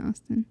it be in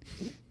Austin.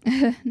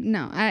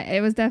 No,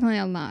 it was definitely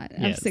a lot of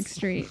 6th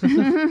Street.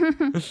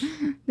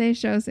 They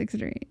show 6th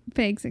Street,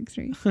 fake 6th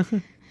Street.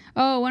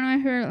 Oh, one of my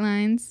favorite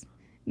lines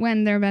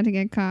when they're about to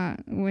get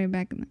caught way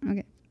back.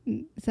 Okay,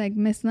 it's like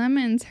Miss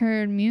Lemons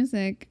heard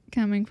music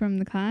coming from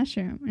the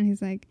classroom, and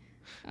he's like,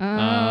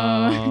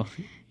 "Oh,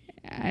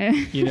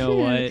 you know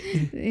what?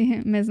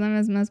 Miss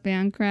Lemons must be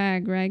on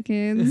crack, right,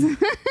 kids?"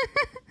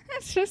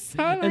 It's just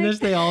so. Like, and then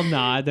they all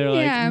nod. They're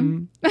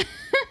like.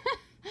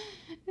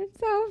 It's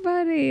so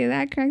funny.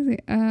 That cracks me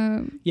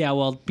up. Yeah,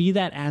 well, be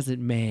that as it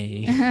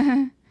may.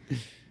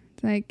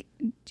 It's like,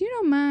 do you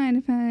don't mind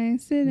if I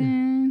sit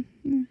in?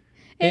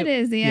 It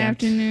is the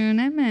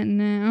afternoon. I meant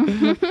now.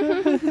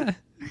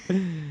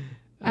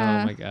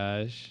 Oh my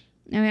gosh.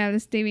 And we have the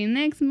Stevie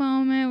Nicks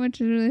moment,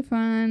 which is really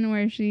fun,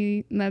 where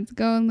she lets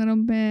go a little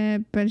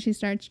bit, but she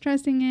starts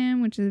trusting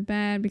him, which is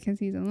bad because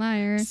he's a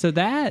liar. So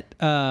that,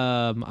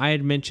 I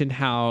had mentioned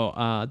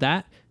how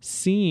that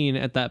scene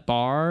at that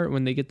bar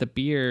when they get the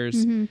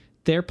beers,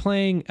 they're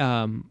playing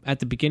at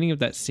the beginning of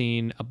that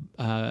scene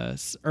a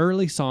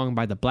early song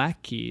by the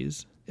Black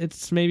Keys.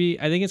 It's maybe,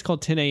 I think it's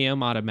called 10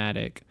 a.m.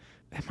 Automatic.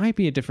 It might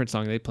be a different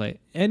song they play.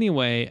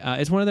 Anyway,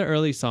 it's one of their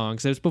early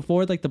songs. It was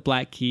before like the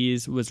Black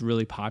Keys was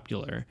really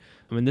popular.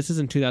 I mean, this is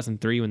in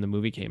 2003 when the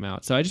movie came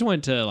out. So I just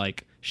wanted to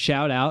like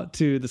shout out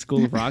to the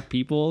School of Rock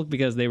people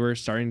because they were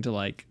starting to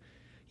like,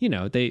 you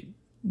know, they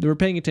were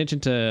paying attention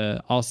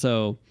to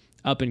also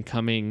up and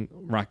coming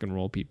rock and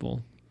roll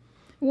people.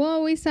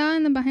 Well, we saw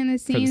in the behind the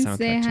scenes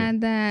they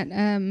had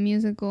that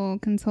musical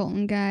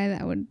consultant guy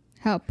that would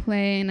help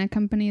play and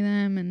accompany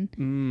them,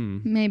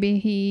 and maybe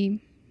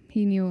he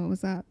knew what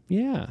was up.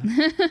 Yeah.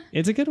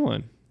 It's a good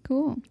one.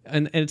 Cool.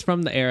 And it's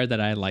from the era that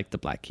I like the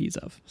Black Keys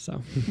of.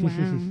 So. Wow.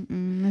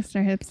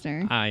 Mr.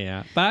 Hipster.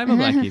 Yeah. But I'm a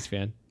Black Keys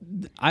fan.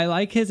 I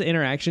like his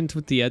interactions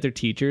with the other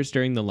teachers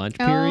during the lunch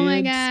periods. Oh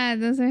my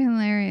God. Those are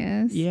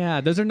hilarious.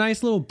 Yeah. Those are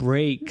nice little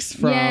breaks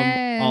from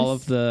all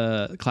of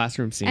the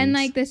classroom scenes. And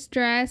like the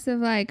stress of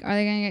like, are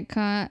they going to get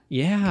caught?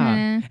 Yeah.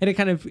 Kinda. And it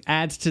kind of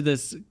adds to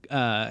this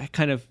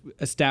kind of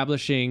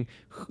establishing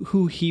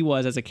who he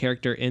was as a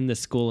character in the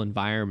school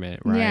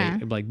environment, right? Yeah.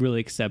 Like really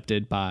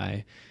accepted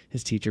by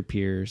his teacher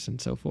peers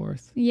and so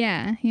forth.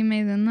 Yeah. He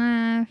made them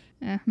laugh.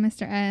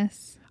 Mr.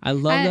 S. I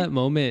love that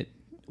moment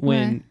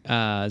when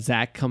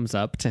Zach comes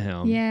up to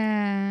him.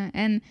 Yeah.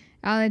 And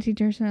all the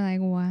teachers are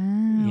like,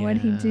 wow,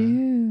 what'd he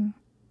do?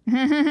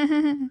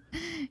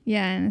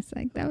 Yeah. And it's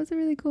like, that was a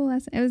really cool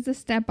lesson. It was the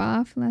step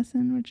off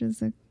lesson, which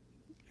is a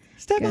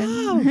step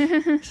off.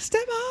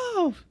 Step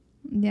off.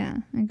 Yeah.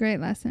 A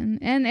great lesson.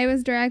 And it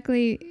was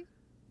directly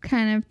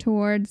kind of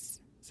towards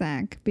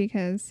Zach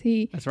because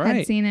he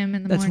had seen him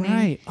in the morning. That's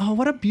right. Oh,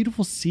 what a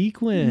beautiful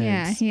sequence.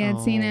 Yeah, he had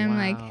seen him,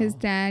 like his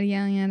dad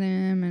yelling at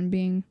him and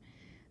being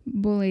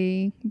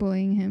bullying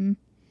him,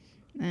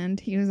 and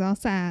he was all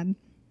sad.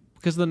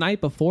 Because the night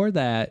before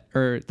that,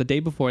 or the day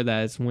before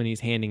that, is when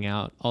he's handing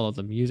out all of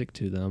the music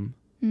to them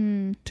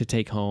to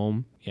take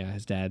home. Yeah,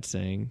 his dad's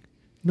saying,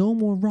 "No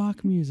more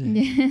rock music."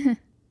 Yeah.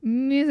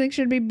 Music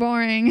should be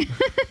boring.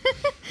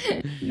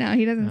 No,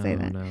 he doesn't say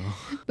that. No.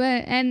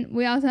 But, and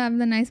we also have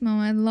the nice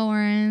moment with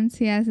Lawrence.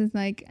 He has his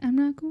like, I'm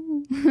not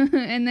cool.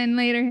 And then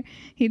later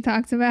he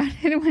talks about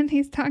it when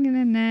he's talking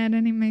to Ned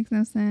and he makes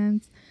no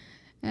sense.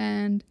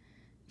 And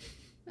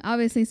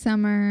obviously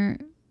Summer,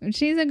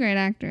 she's a great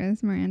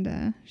actress,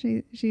 Miranda.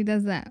 She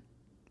does that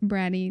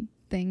bratty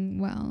thing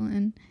well,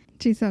 and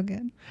she's so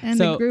good. And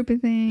so the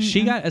groupie thing.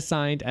 She got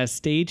assigned as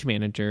stage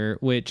manager,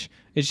 which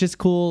is just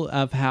cool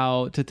of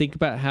how to think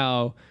about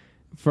how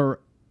for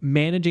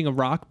managing a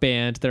rock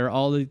band, there are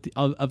all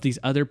of these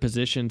other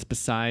positions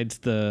besides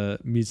the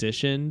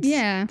musicians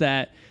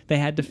that they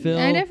had to fill.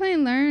 I definitely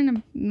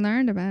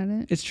learned about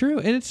it. It's true.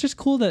 And it's just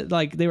cool that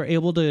like they were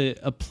able to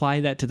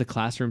apply that to the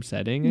classroom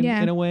setting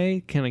in a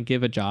way, kind of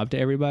give a job to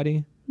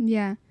everybody.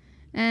 Yeah.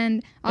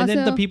 And also,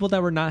 then the people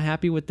that were not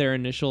happy with their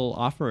initial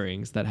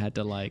offerings that had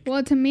to like.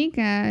 Well,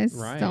 Tamika is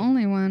the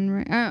only one,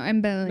 right? Oh,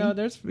 and Billy. No,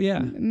 there's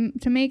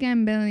Tamika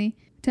and Billy.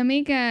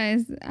 Tamika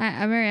is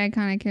a very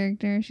iconic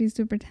character. She's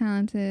super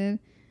talented,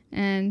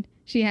 and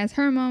she has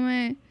her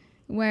moment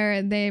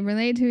where they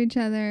relate to each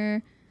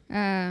other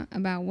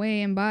about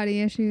weight and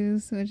body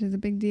issues, which is a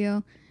big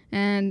deal.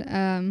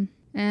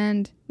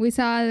 And we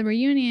saw the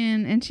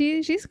reunion, and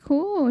she's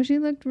cool. She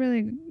looked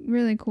really,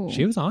 really cool.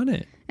 She was on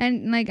it.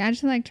 And like I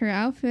just liked her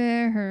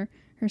outfit, her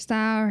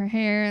style, her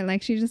hair.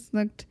 Like she just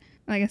looked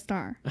like a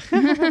star.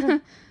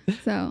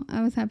 So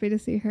I was happy to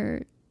see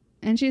her,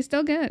 and she's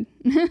still good.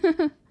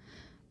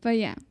 But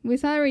yeah, we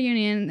saw the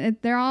reunion.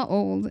 They're all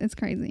old. It's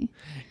crazy.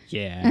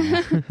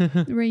 Yeah.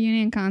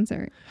 Reunion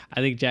concert.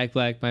 I think Jack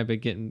Black might be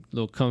getting a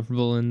little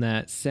comfortable in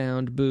that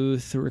sound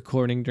booth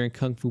recording during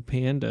Kung Fu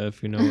Panda,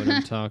 if you know what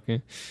I'm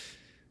talking.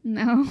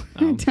 No,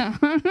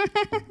 don't.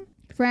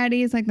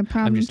 Freddie is like the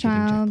problem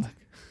child.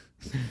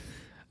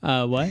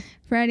 What?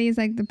 Freddy's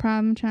like the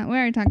problem child. We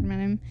already talked about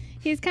him.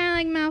 He's kind of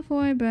like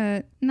Malfoy,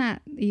 but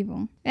not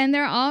evil. And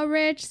they're all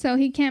rich, so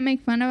he can't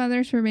make fun of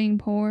others for being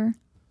poor.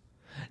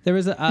 There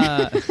was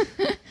a...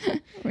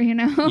 You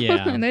know?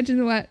 Yeah. Which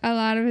is what a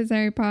lot of his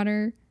Harry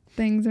Potter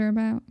things are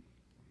about.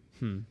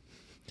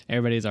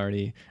 Everybody's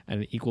already at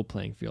an equal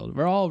playing field.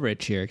 We're all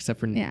rich here,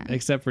 except for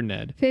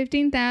Ned.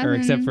 15,000. Or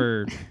except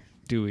for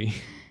Dewey.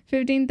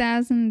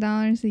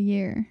 $15,000 a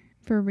year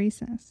for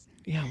recess.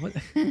 Yeah, what?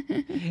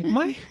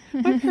 my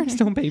parents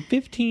don't pay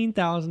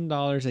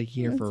 $15,000 a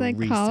year for like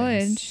recess.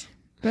 College,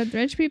 but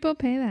rich people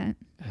pay that.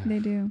 They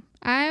do.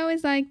 I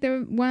always liked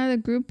one of the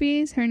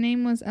groupies. Her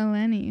name was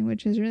Eleni,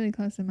 which is really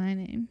close to my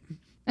name.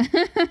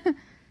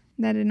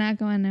 That did not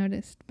go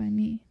unnoticed by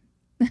me.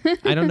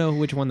 I don't know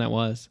which one that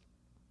was.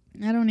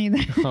 I don't either.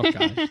 Oh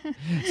gosh.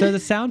 So the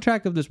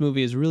soundtrack of this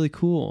movie is really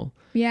cool.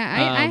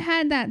 Yeah, I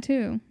had that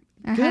too.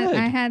 I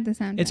had the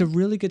soundtrack. It's a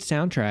really good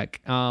soundtrack.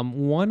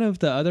 One of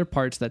the other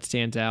parts that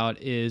stands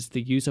out is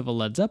the use of a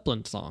Led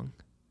Zeppelin song.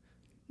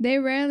 They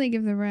rarely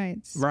give the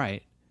rights.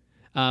 Right.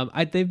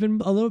 They've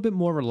been a little bit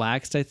more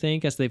relaxed, I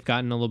think, as they've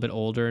gotten a little bit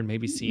older and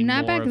maybe seen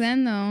Not more back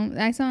then, though.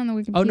 I saw on the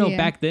Wikipedia. Oh, no,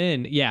 back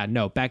then. Yeah,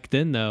 no, back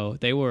then, though,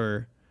 they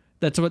were...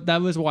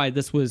 That was why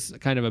this was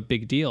kind of a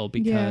big deal,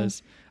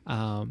 because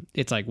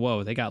it's like,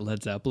 whoa, they got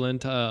Led Zeppelin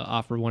to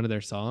offer one of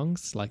their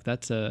songs. Like,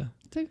 it's a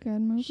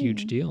good movie.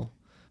 Huge deal.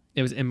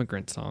 It was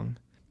Immigrant Song.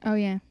 Oh,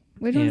 yeah.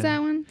 Which one's that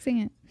one? Sing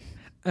it.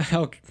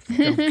 Oh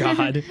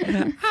God.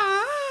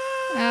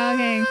 Oh,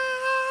 okay.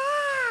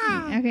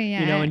 Okay,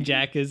 yeah. You know when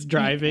Jack is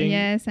driving?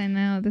 Yes, I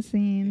know the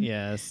scene.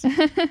 Yes.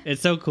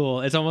 It's so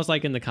cool. It's almost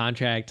like in the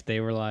contract,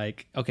 they were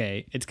like,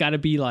 okay, it's got to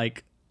be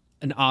like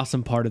an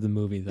awesome part of the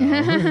movie,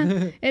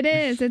 though. It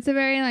is. It's a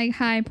very like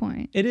high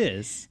point. It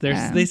is.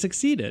 They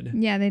succeeded.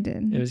 Yeah, they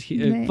did. It was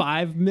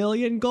 5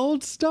 million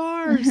gold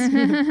stars.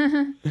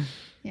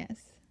 Yes.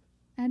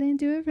 I didn't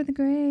do it for the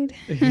grade.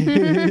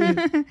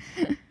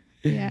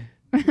 Yeah.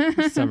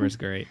 Summer's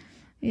great.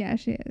 Yeah,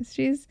 she is.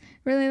 She's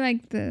really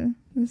like the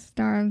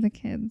star of the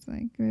kids.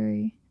 Like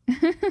very.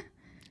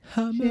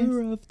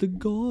 Hammer of the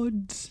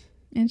gods.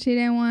 And she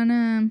didn't want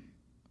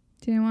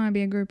to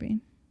be a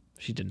groupie.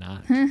 She did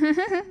not.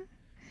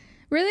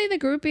 Really, the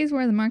groupies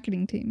were the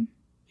marketing team.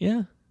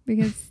 Yeah.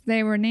 Because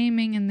they were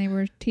naming and they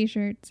were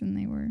T-shirts and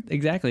they were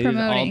exactly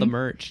all the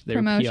merch. They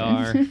were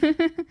PR.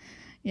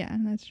 Yeah,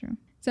 that's true.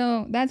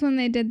 So that's when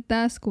they did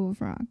the School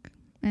of Rock.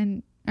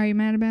 And are you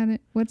mad about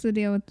it? What's the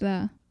deal with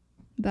the?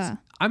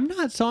 I'm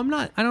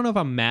not. I don't know if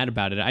I'm mad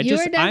about it. I'm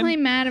definitely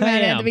mad about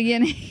it at the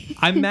beginning.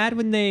 I'm mad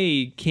when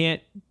they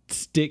can't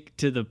stick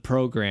to the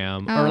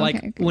program, or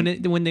like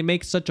when they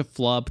make such a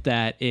flub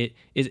that it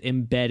is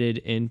embedded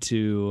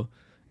into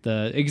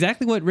the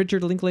exactly what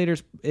Richard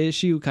Linklater's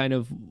issue kind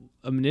of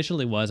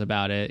initially was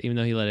about it, even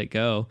though he let it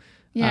go.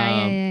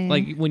 Yeah.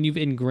 Like when you've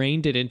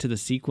ingrained it into the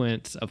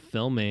sequence of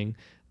filming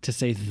to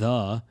say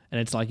and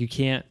it's like you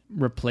can't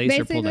replace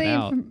or pull it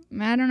out.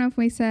 I don't know if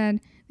we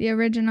said the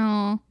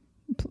original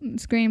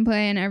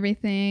screenplay and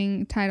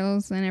everything,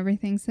 titles and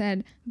everything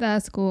said the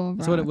School of Rock.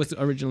 That's what it was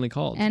originally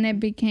called. And it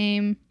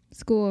became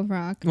School of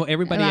Rock. Well,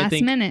 everybody, last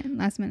minute.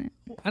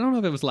 I don't know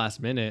if it was last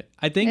minute.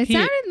 I think it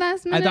sounded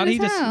last minute.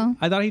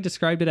 I thought he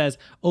described it as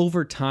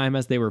over time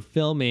as they were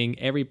filming,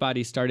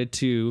 everybody started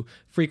to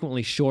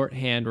frequently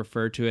shorthand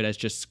refer to it as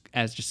just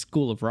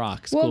School of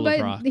Rock.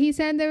 He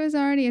said there was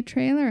already a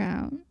trailer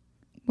out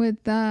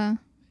with the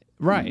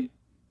right.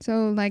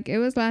 So like it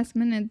was last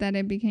minute that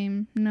it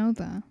became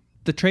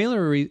The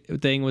trailer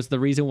thing was the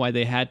reason why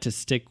they had to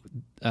stick.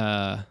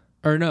 That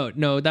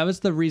was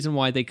the reason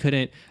why they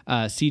couldn't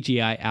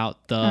CGI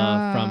out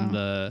from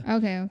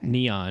the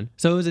neon.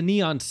 So it was a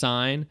neon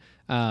sign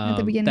at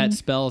the beginning that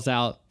spells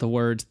out the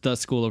words "The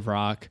School of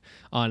Rock"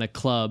 on a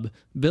club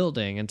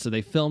building, and so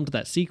they filmed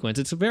that sequence.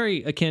 It's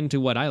very akin to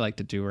what I like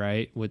to do,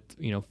 right? With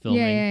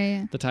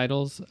filming the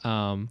titles.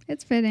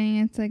 It's fitting.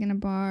 It's like in a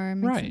bar. It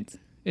makes sense.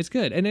 It's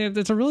good, and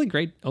it's a really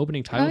great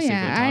opening title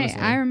sequence.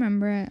 Honestly. I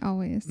remember it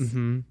always.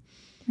 Mm-hmm.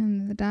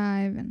 And the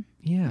dive and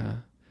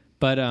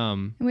but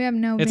we have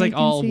no. It's vacancy. like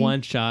all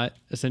one shot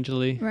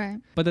essentially, right?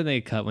 But then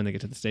they cut when they get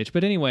to the stage.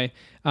 But anyway,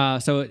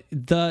 so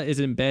the is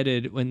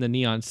embedded in the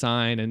neon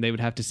sign, and they would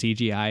have to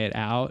CGI it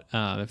out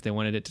if they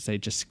wanted it to say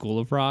just School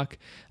of Rock.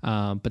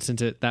 But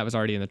since that was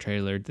already in the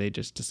trailer, they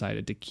just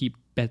decided to keep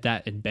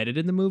that embedded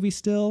in the movie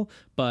still,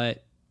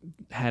 but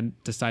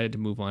had decided to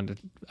move on to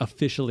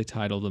officially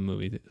title the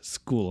movie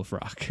School of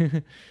Rock.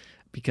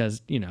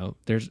 Because,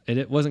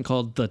 it wasn't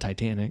called The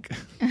Titanic.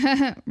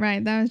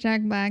 Right, that was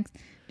Jack Black's.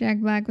 Jack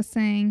Black was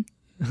saying...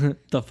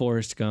 The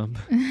Forrest Gump.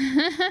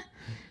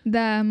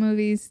 The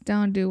movies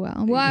don't do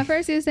well. Well, at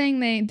first he was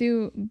saying they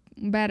do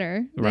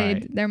better.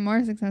 Right. They're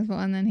more successful.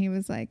 And then he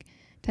was like,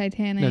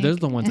 Titanic. No, those are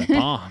the ones that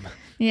bomb.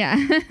 Yeah.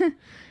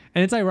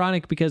 And it's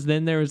ironic because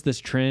then there was this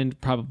trend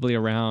probably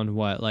around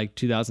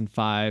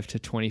 2005 to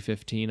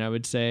 2015, I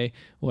would say,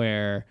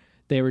 where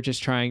they were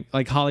just trying,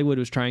 like Hollywood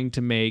was trying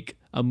to make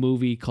a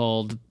movie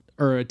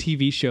or a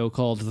TV show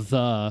called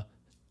The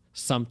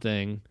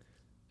something.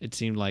 It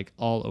seemed like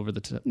all over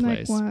the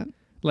place. Like what?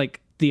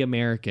 Like The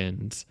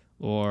Americans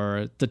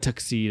or The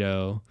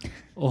Tuxedo.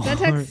 Or, The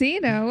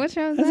Tuxedo. What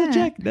show is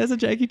that? That's a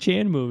Jackie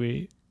Chan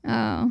movie.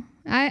 Oh,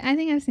 I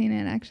think I've seen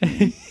it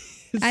actually.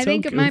 It's I so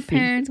think my goofy.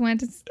 parents took me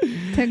to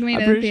I'm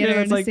the pretty sure theater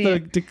that's to like see the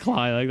it.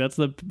 decline. Like that's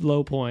the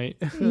low point.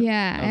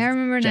 Yeah, I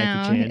remember Jackie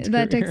now. Chan's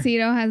The career.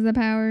 Tuxedo has the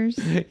powers.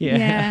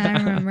 Yeah. I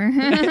remember.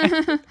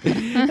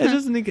 It's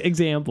just an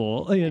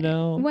example, you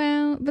know.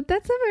 Well, but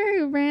that's a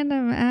very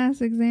random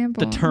ass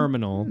example. The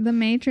Terminal. The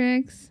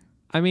Matrix.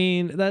 I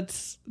mean,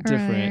 that's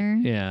different. Earlier.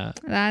 Yeah.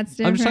 That's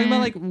different. I'm just talking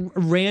about like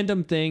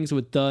random things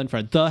with the in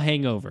front. The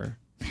Hangover.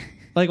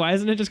 Like, why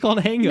isn't it just called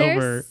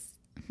Hangover?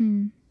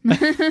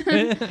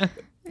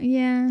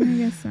 Yeah, I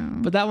guess so.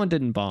 But that one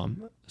didn't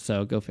bomb,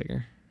 so go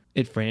figure.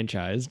 It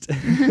franchised.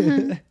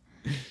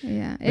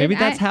 Yeah, Maybe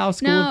that's how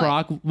School of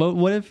Rock.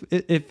 What if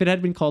it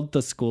had been called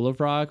The School of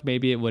Rock?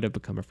 Maybe it would have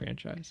become a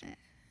franchise.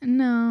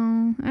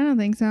 No, I don't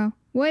think so.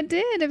 What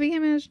did? It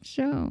became a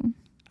show.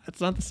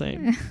 That's not the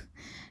same.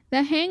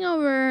 The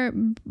Hangover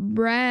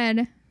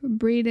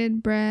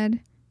breeded bread,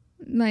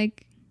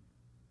 like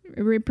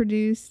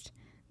reproduced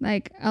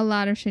like a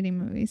lot of shitty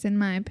movies, in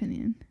my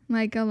opinion.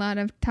 Like a lot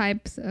of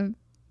types of,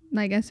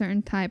 like a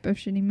certain type of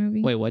shitty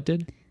movie. Wait, what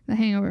did? The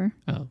Hangover.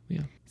 Oh,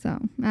 yeah. So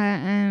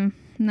I'm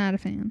not a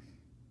fan.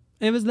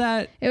 It was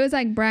that. It was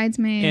like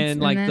Bridesmaids And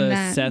like then the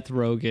that. Seth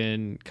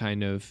Rogen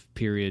kind of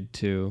period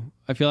too.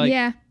 I feel like,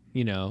 yeah.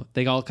 you know,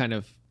 they all kind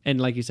of, and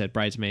like you said,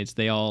 Bridesmaids,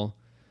 they all.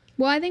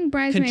 Well, I think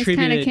Bridesmaids kind of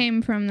contributed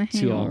came from the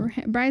to all-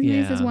 Hangover.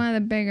 Bridesmaids is Yeah. one of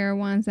the bigger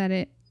ones that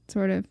it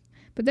sort of,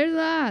 but there's a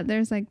lot.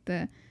 There's like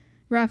the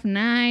Rough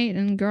Night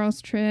and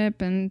Girls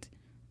Trip and,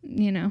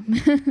 you know,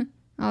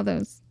 all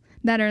those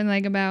that are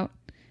like about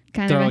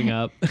kind Throwing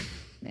of up.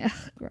 Ugh,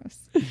 gross.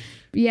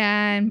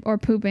 Yeah, or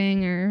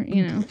pooping or,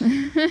 you know.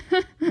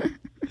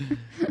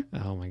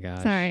 Oh my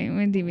gosh. Sorry,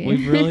 we deviated.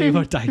 We've really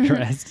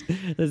digressed.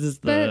 This is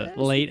the But-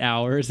 late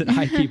hours at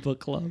High People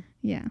Club.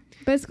 Yeah.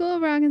 But School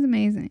of Rock is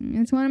amazing.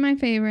 It's one of my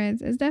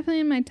favorites. It's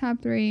definitely in my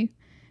top 3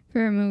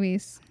 favorite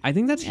movies. I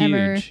think that's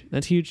Ever. huge.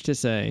 That's huge to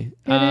say.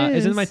 It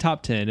It's in is. my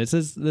top 10. This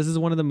is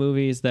one of the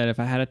movies that if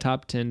I had a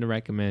top 10 to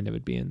recommend, it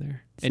would be in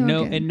there. So In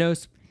good. no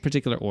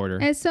particular order.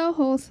 It's so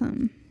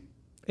wholesome.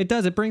 It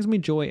does. It brings me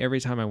joy every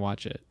time I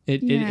watch it.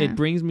 Yeah. It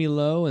brings me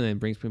low and then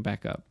brings me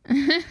back up.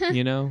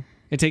 You know?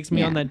 It takes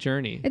me on Yeah. that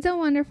journey. It's a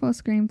wonderful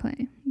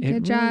screenplay. It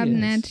Good job, really is.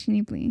 Ned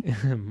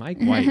Schneebly. Mike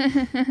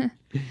White.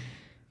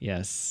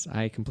 Yes,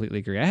 I completely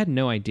agree. I had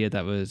no idea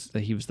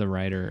that he was the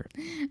writer.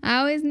 I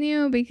always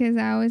knew because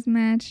I always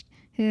matched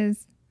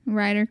his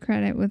writer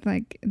credit with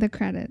like the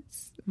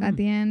credits at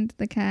the end,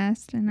 the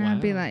cast, and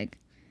I'd be Wow. like,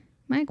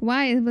 Mike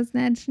White was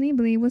Ned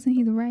Schneebly. Wasn't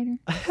he the writer?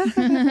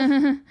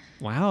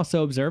 Wow,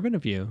 so observant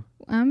of you.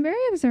 I'm very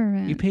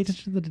observant. You pay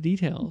attention to the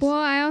details. Well,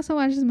 I also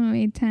watched this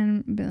movie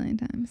 10 billion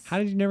times. How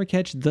did you never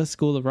catch The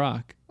School of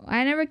Rock?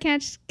 I never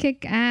catch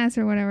kick ass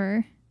or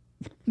whatever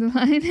the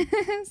line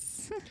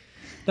is.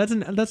 That's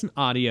an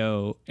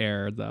audio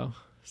error though,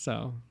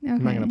 so I'm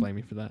not Okay. gonna blame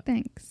you for that.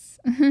 Thanks.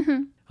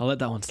 I'll let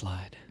that one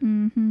slide.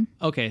 Mm-hmm.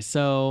 Okay,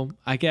 so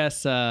I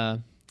guess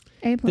A+.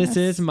 this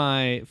is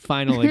my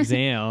final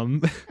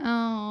exam.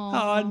 Oh.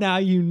 Oh, now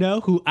you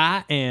know who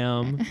I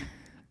am.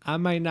 I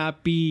might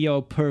not be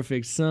your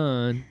perfect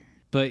son,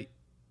 but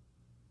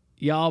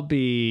y'all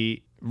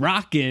be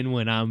rocking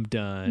when I'm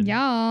done.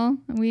 Y'all.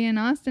 Are we in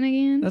Austin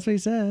again? That's what he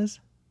says.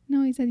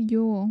 No, he said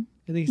y'all.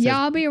 I think he says,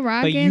 Y'all be but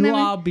rocking. you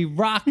all be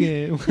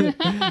rocking.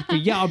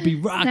 But y'all be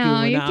rocking No,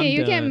 when you I'm can't.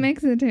 You can't done.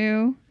 mix the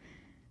two.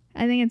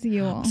 I think it's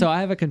y'all. So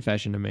I have a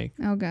confession to make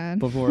Oh God.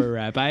 before we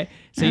wrap. I I'm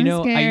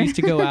I scared. used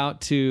to go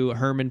out to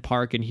Herman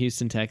Park in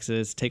Houston,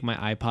 Texas, take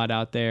my iPod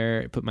out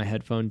there, put my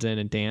headphones in,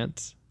 and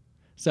dance.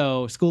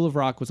 So School of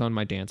Rock was on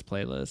my dance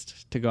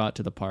playlist to go out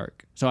to the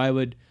park. So I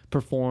would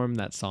perform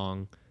that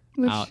song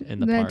out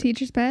in the park.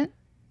 Teacher's pet.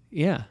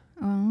 Yeah.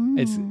 Oh.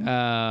 It's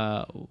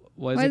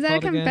what is Why it is that a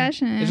called again?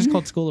 confession? It's just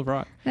called School of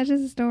Rock. That's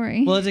just a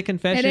story. Well, it's a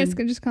confession. It is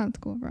just called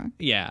School of Rock.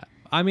 Yeah.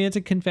 I mean, it's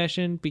a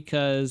confession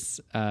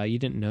because you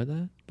didn't know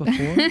that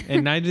before,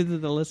 and neither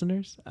did the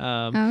listeners.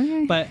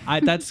 Okay. But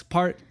that's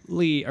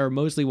partly or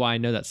mostly why I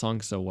know that song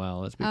so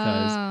well is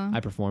because Oh. I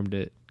performed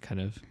it kind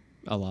of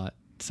a lot,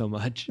 so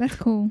much. That's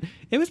cool.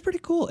 It was pretty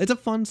cool. It's a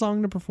fun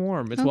song to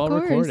perform. It's Of well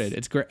course. recorded.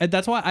 It's great.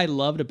 That's why I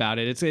loved about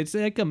it. It's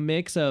like a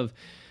mix of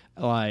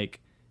like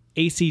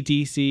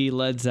AC/DC,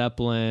 Led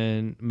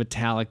Zeppelin,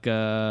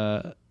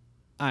 Metallica.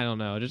 I don't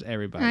know, just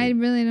everybody. I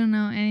really don't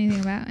know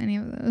anything about any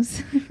of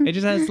those. It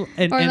just has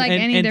and, Or, and, like,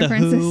 and, any and the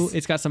Who. differences.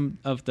 It's got some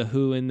of the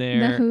Who in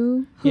there. The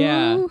Who.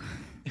 Yeah.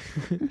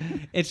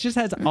 It just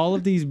has all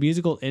of these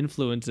musical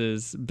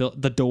influences. The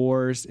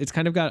Doors. It's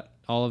kind of got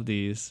all of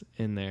these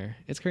in there.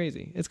 It's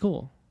crazy. It's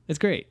cool. It's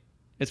great.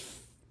 It's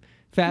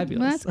Well,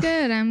 fabulous. that's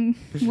good. I'm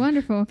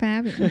wonderful,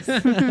 fabulous.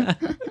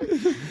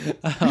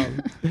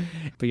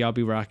 But y'all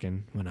be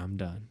rocking when I'm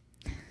done.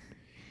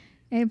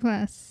 A+.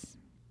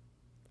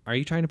 Are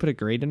you trying to put a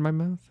grade in my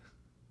mouth?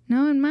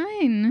 No, in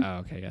mine. Oh,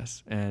 okay,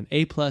 yes. And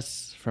A+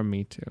 from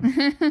me too.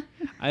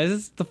 This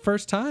is the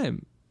first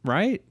time,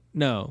 right?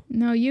 No.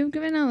 No, you've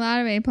given a lot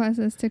of A+'s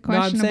to No, I'm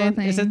questionable saying,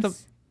 things. is it the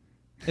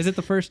Is it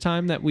the first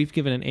time that we've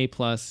given an A+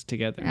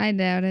 together? I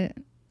doubt it.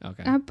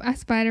 Okay. A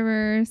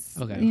Spider-Verse.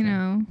 Okay, You okay.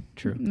 know.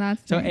 True.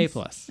 Lots of So A+.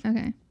 things.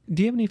 Okay.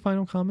 Do you have any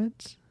final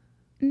comments?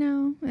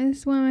 No,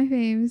 it's one of my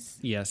faves.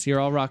 Yes, you're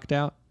all rocked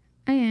out.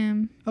 I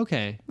am.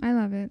 Okay. I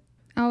love it.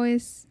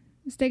 Always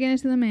sticking it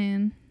to the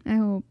man. I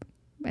hope.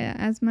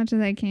 As much as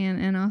I can,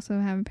 and also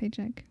have a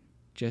paycheck.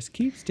 Just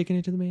keep sticking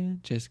it to the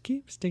man. Just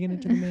keep sticking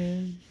it to the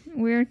man.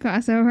 Weird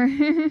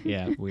crossover.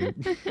 Yeah, weird.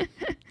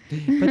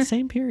 But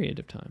same period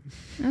of time.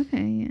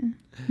 Okay,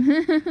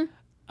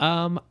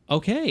 yeah.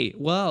 Okay.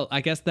 Well,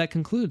 I guess that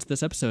concludes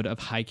this episode of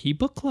High Key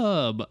Book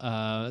Club,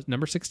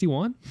 number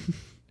 61.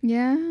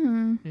 Yeah.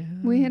 Yeah.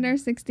 We hit our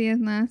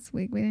 60th last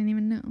week. We didn't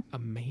even know.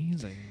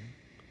 Amazing.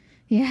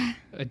 Yeah.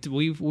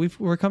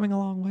 We're coming a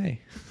long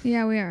way.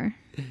 Yeah, we are.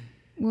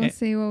 We'll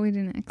see what we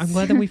do next. I'm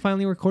glad that we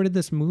finally recorded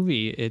this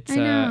movie. It's I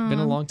know. been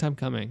a long time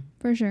coming.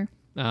 For sure.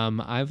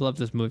 I've loved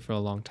this movie for a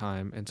long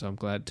time, and so I'm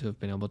glad to have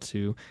been able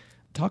to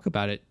talk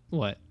about it.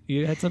 What?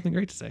 You had something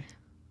great to say.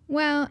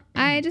 Well,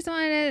 I just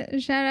wanted to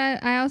shout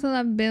out. I also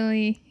love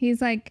Billy.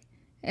 He's like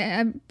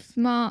a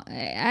small.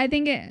 I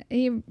think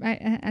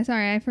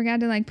sorry, I forgot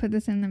to like put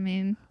this in the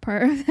main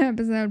part of the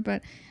episode,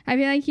 but I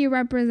feel like he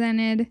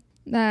represented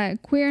the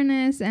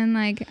queerness and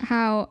like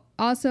how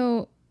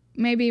also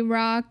maybe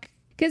rock,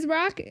 because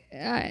rock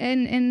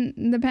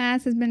in the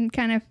past has been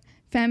kind of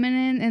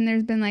feminine, and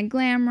there's been like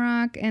glam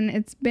rock, and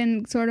it's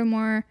been sort of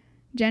more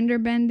gender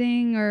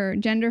bending or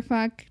gender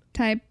fuck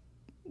type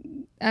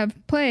of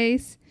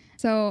place.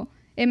 So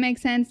it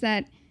makes sense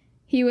that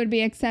he would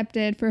be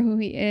accepted for who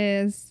he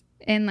is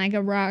in like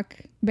a rock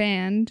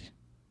band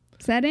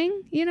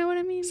setting. You know what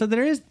I mean? So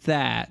there is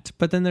that,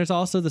 but then there's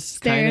also this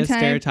kind of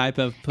stereotype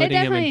of putting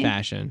him in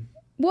fashion.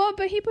 Well,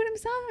 but he put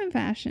himself in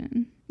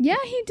fashion. Yeah,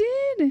 he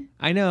did.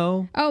 I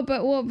know. Oh,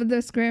 but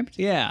the script.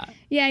 Yeah.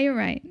 Yeah, you're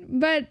right.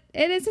 But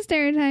it is a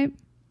stereotype.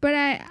 But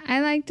I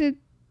like to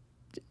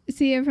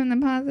see it from the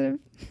positive.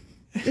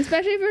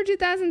 Especially for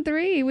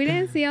 2003. We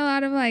didn't see a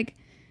lot of like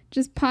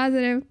just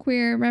positive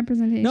queer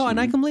representation. No, and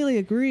I completely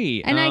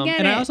agree. And I get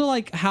and it. I also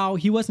like how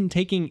he wasn't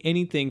taking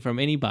anything from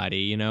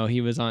anybody. You know,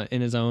 he was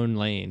in his own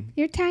lane.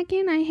 You're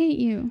tacking, I hate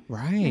you.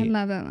 Right. I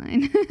love that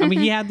line. I mean,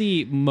 he had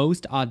the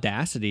most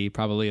audacity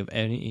probably of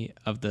any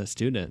of the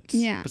students.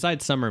 Yeah.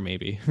 Besides Summer,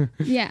 maybe.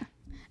 Yeah.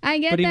 I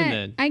get But even that.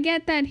 then. I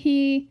get that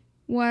he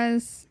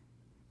was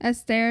a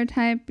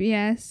stereotype,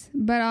 yes,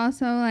 but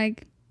also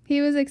like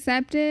he was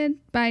accepted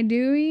by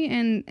Dewey,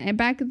 and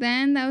back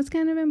then that was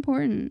kind of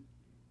important.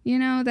 You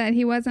know, that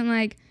he wasn't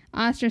like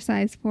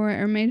ostracized for it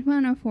or made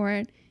fun of for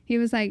it. He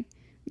was like,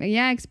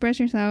 yeah, express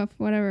yourself,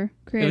 whatever, It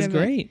creative.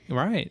 was great.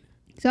 Right.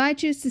 So I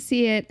choose to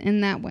see it in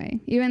that way,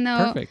 even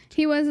though Perfect.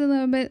 he was a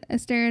little bit a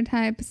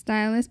stereotype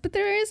stylist. But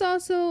there is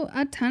also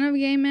a ton of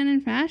gay men in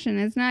fashion.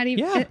 It's not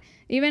even, Yeah.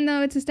 even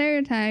though it's a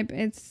stereotype,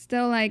 it's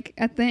still like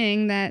a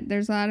thing that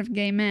there's a lot of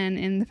gay men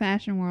in the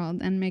fashion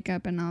world and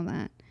makeup and all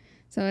that.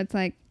 So it's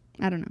like,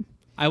 I don't know.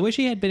 I wish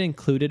he had been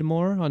included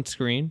more on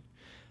screen.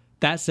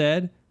 That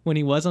said, when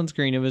he was on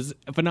screen, it was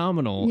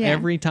phenomenal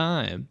every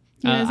time.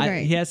 He was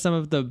great. He has some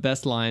of the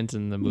best lines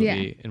in the movie,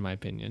 Yeah. in my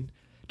opinion.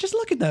 Just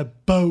look at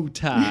that bow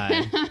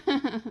tie.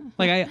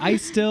 Like I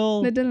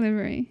still, The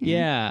delivery.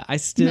 yeah, I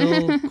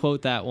still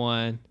quote that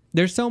one.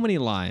 There's so many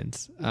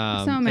lines. So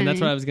And that's many.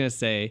 what I was going to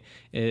say.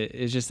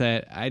 It's just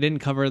that I didn't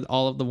cover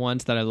all of the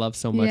ones that I love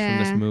so much from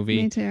this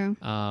movie. Me too.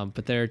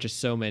 But there are just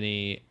so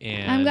many.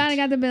 And I'm glad I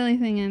got the Billy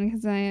thing in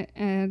because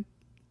I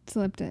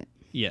slipped it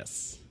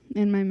Yes.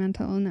 in my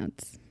mental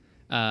notes.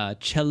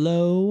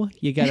 Cello,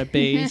 you got a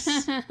bass.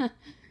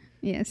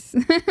 Yes.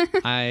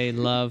 I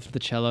love the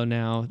cello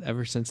now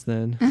ever since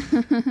then.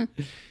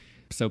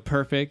 So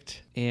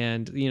perfect.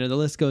 And, you know, the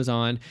list goes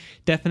on.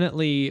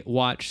 Definitely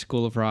watch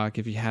School of Rock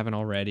if you haven't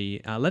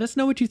already. Let us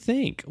know what you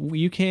think.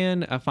 You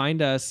can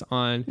find us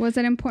on... Was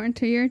it important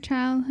to your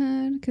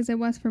childhood? Because it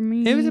was for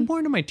me. It was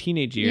important to my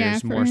teenage years, yeah,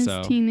 for more his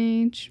so.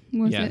 teenage.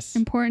 Was Yes. it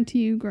important to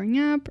you growing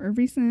up or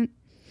recent?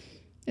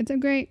 It's a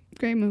great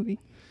movie.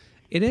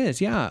 It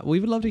is, yeah. We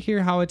would love to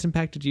hear how it's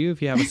impacted you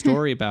if you have a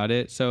story about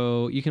it.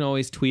 So you can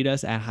always tweet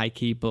us at High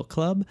Key Book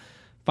Club.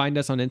 Find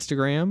us on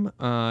Instagram.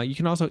 You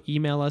can also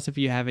email us if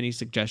you have any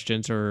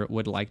suggestions or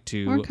would like Or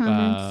to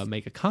comments.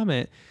 make a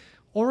comment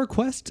or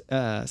request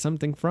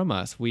something from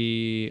us.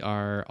 We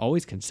are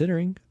always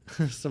considering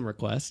some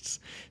requests.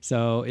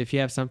 So if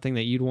you have something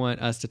that you'd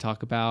want us to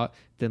talk about,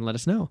 then let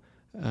us know.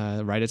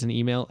 Write us an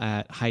email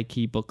at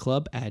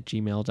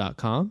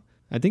highkeybookclub@gmail.com.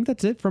 I think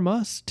that's it from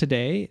us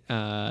today.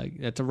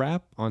 That's a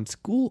wrap on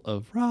School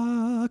of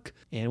Rock.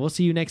 And we'll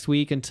see you next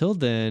week. Until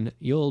then,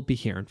 you'll be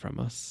hearing from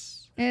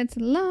us. It's a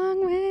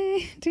long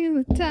way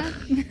to the top.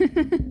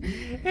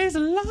 It's a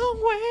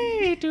long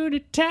way to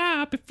the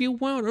top if you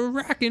want a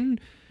rockin'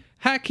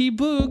 hockey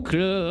book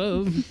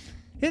club.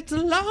 It's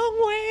a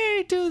long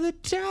way to the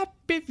top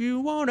if you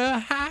want a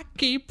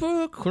hockey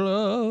book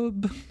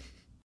club.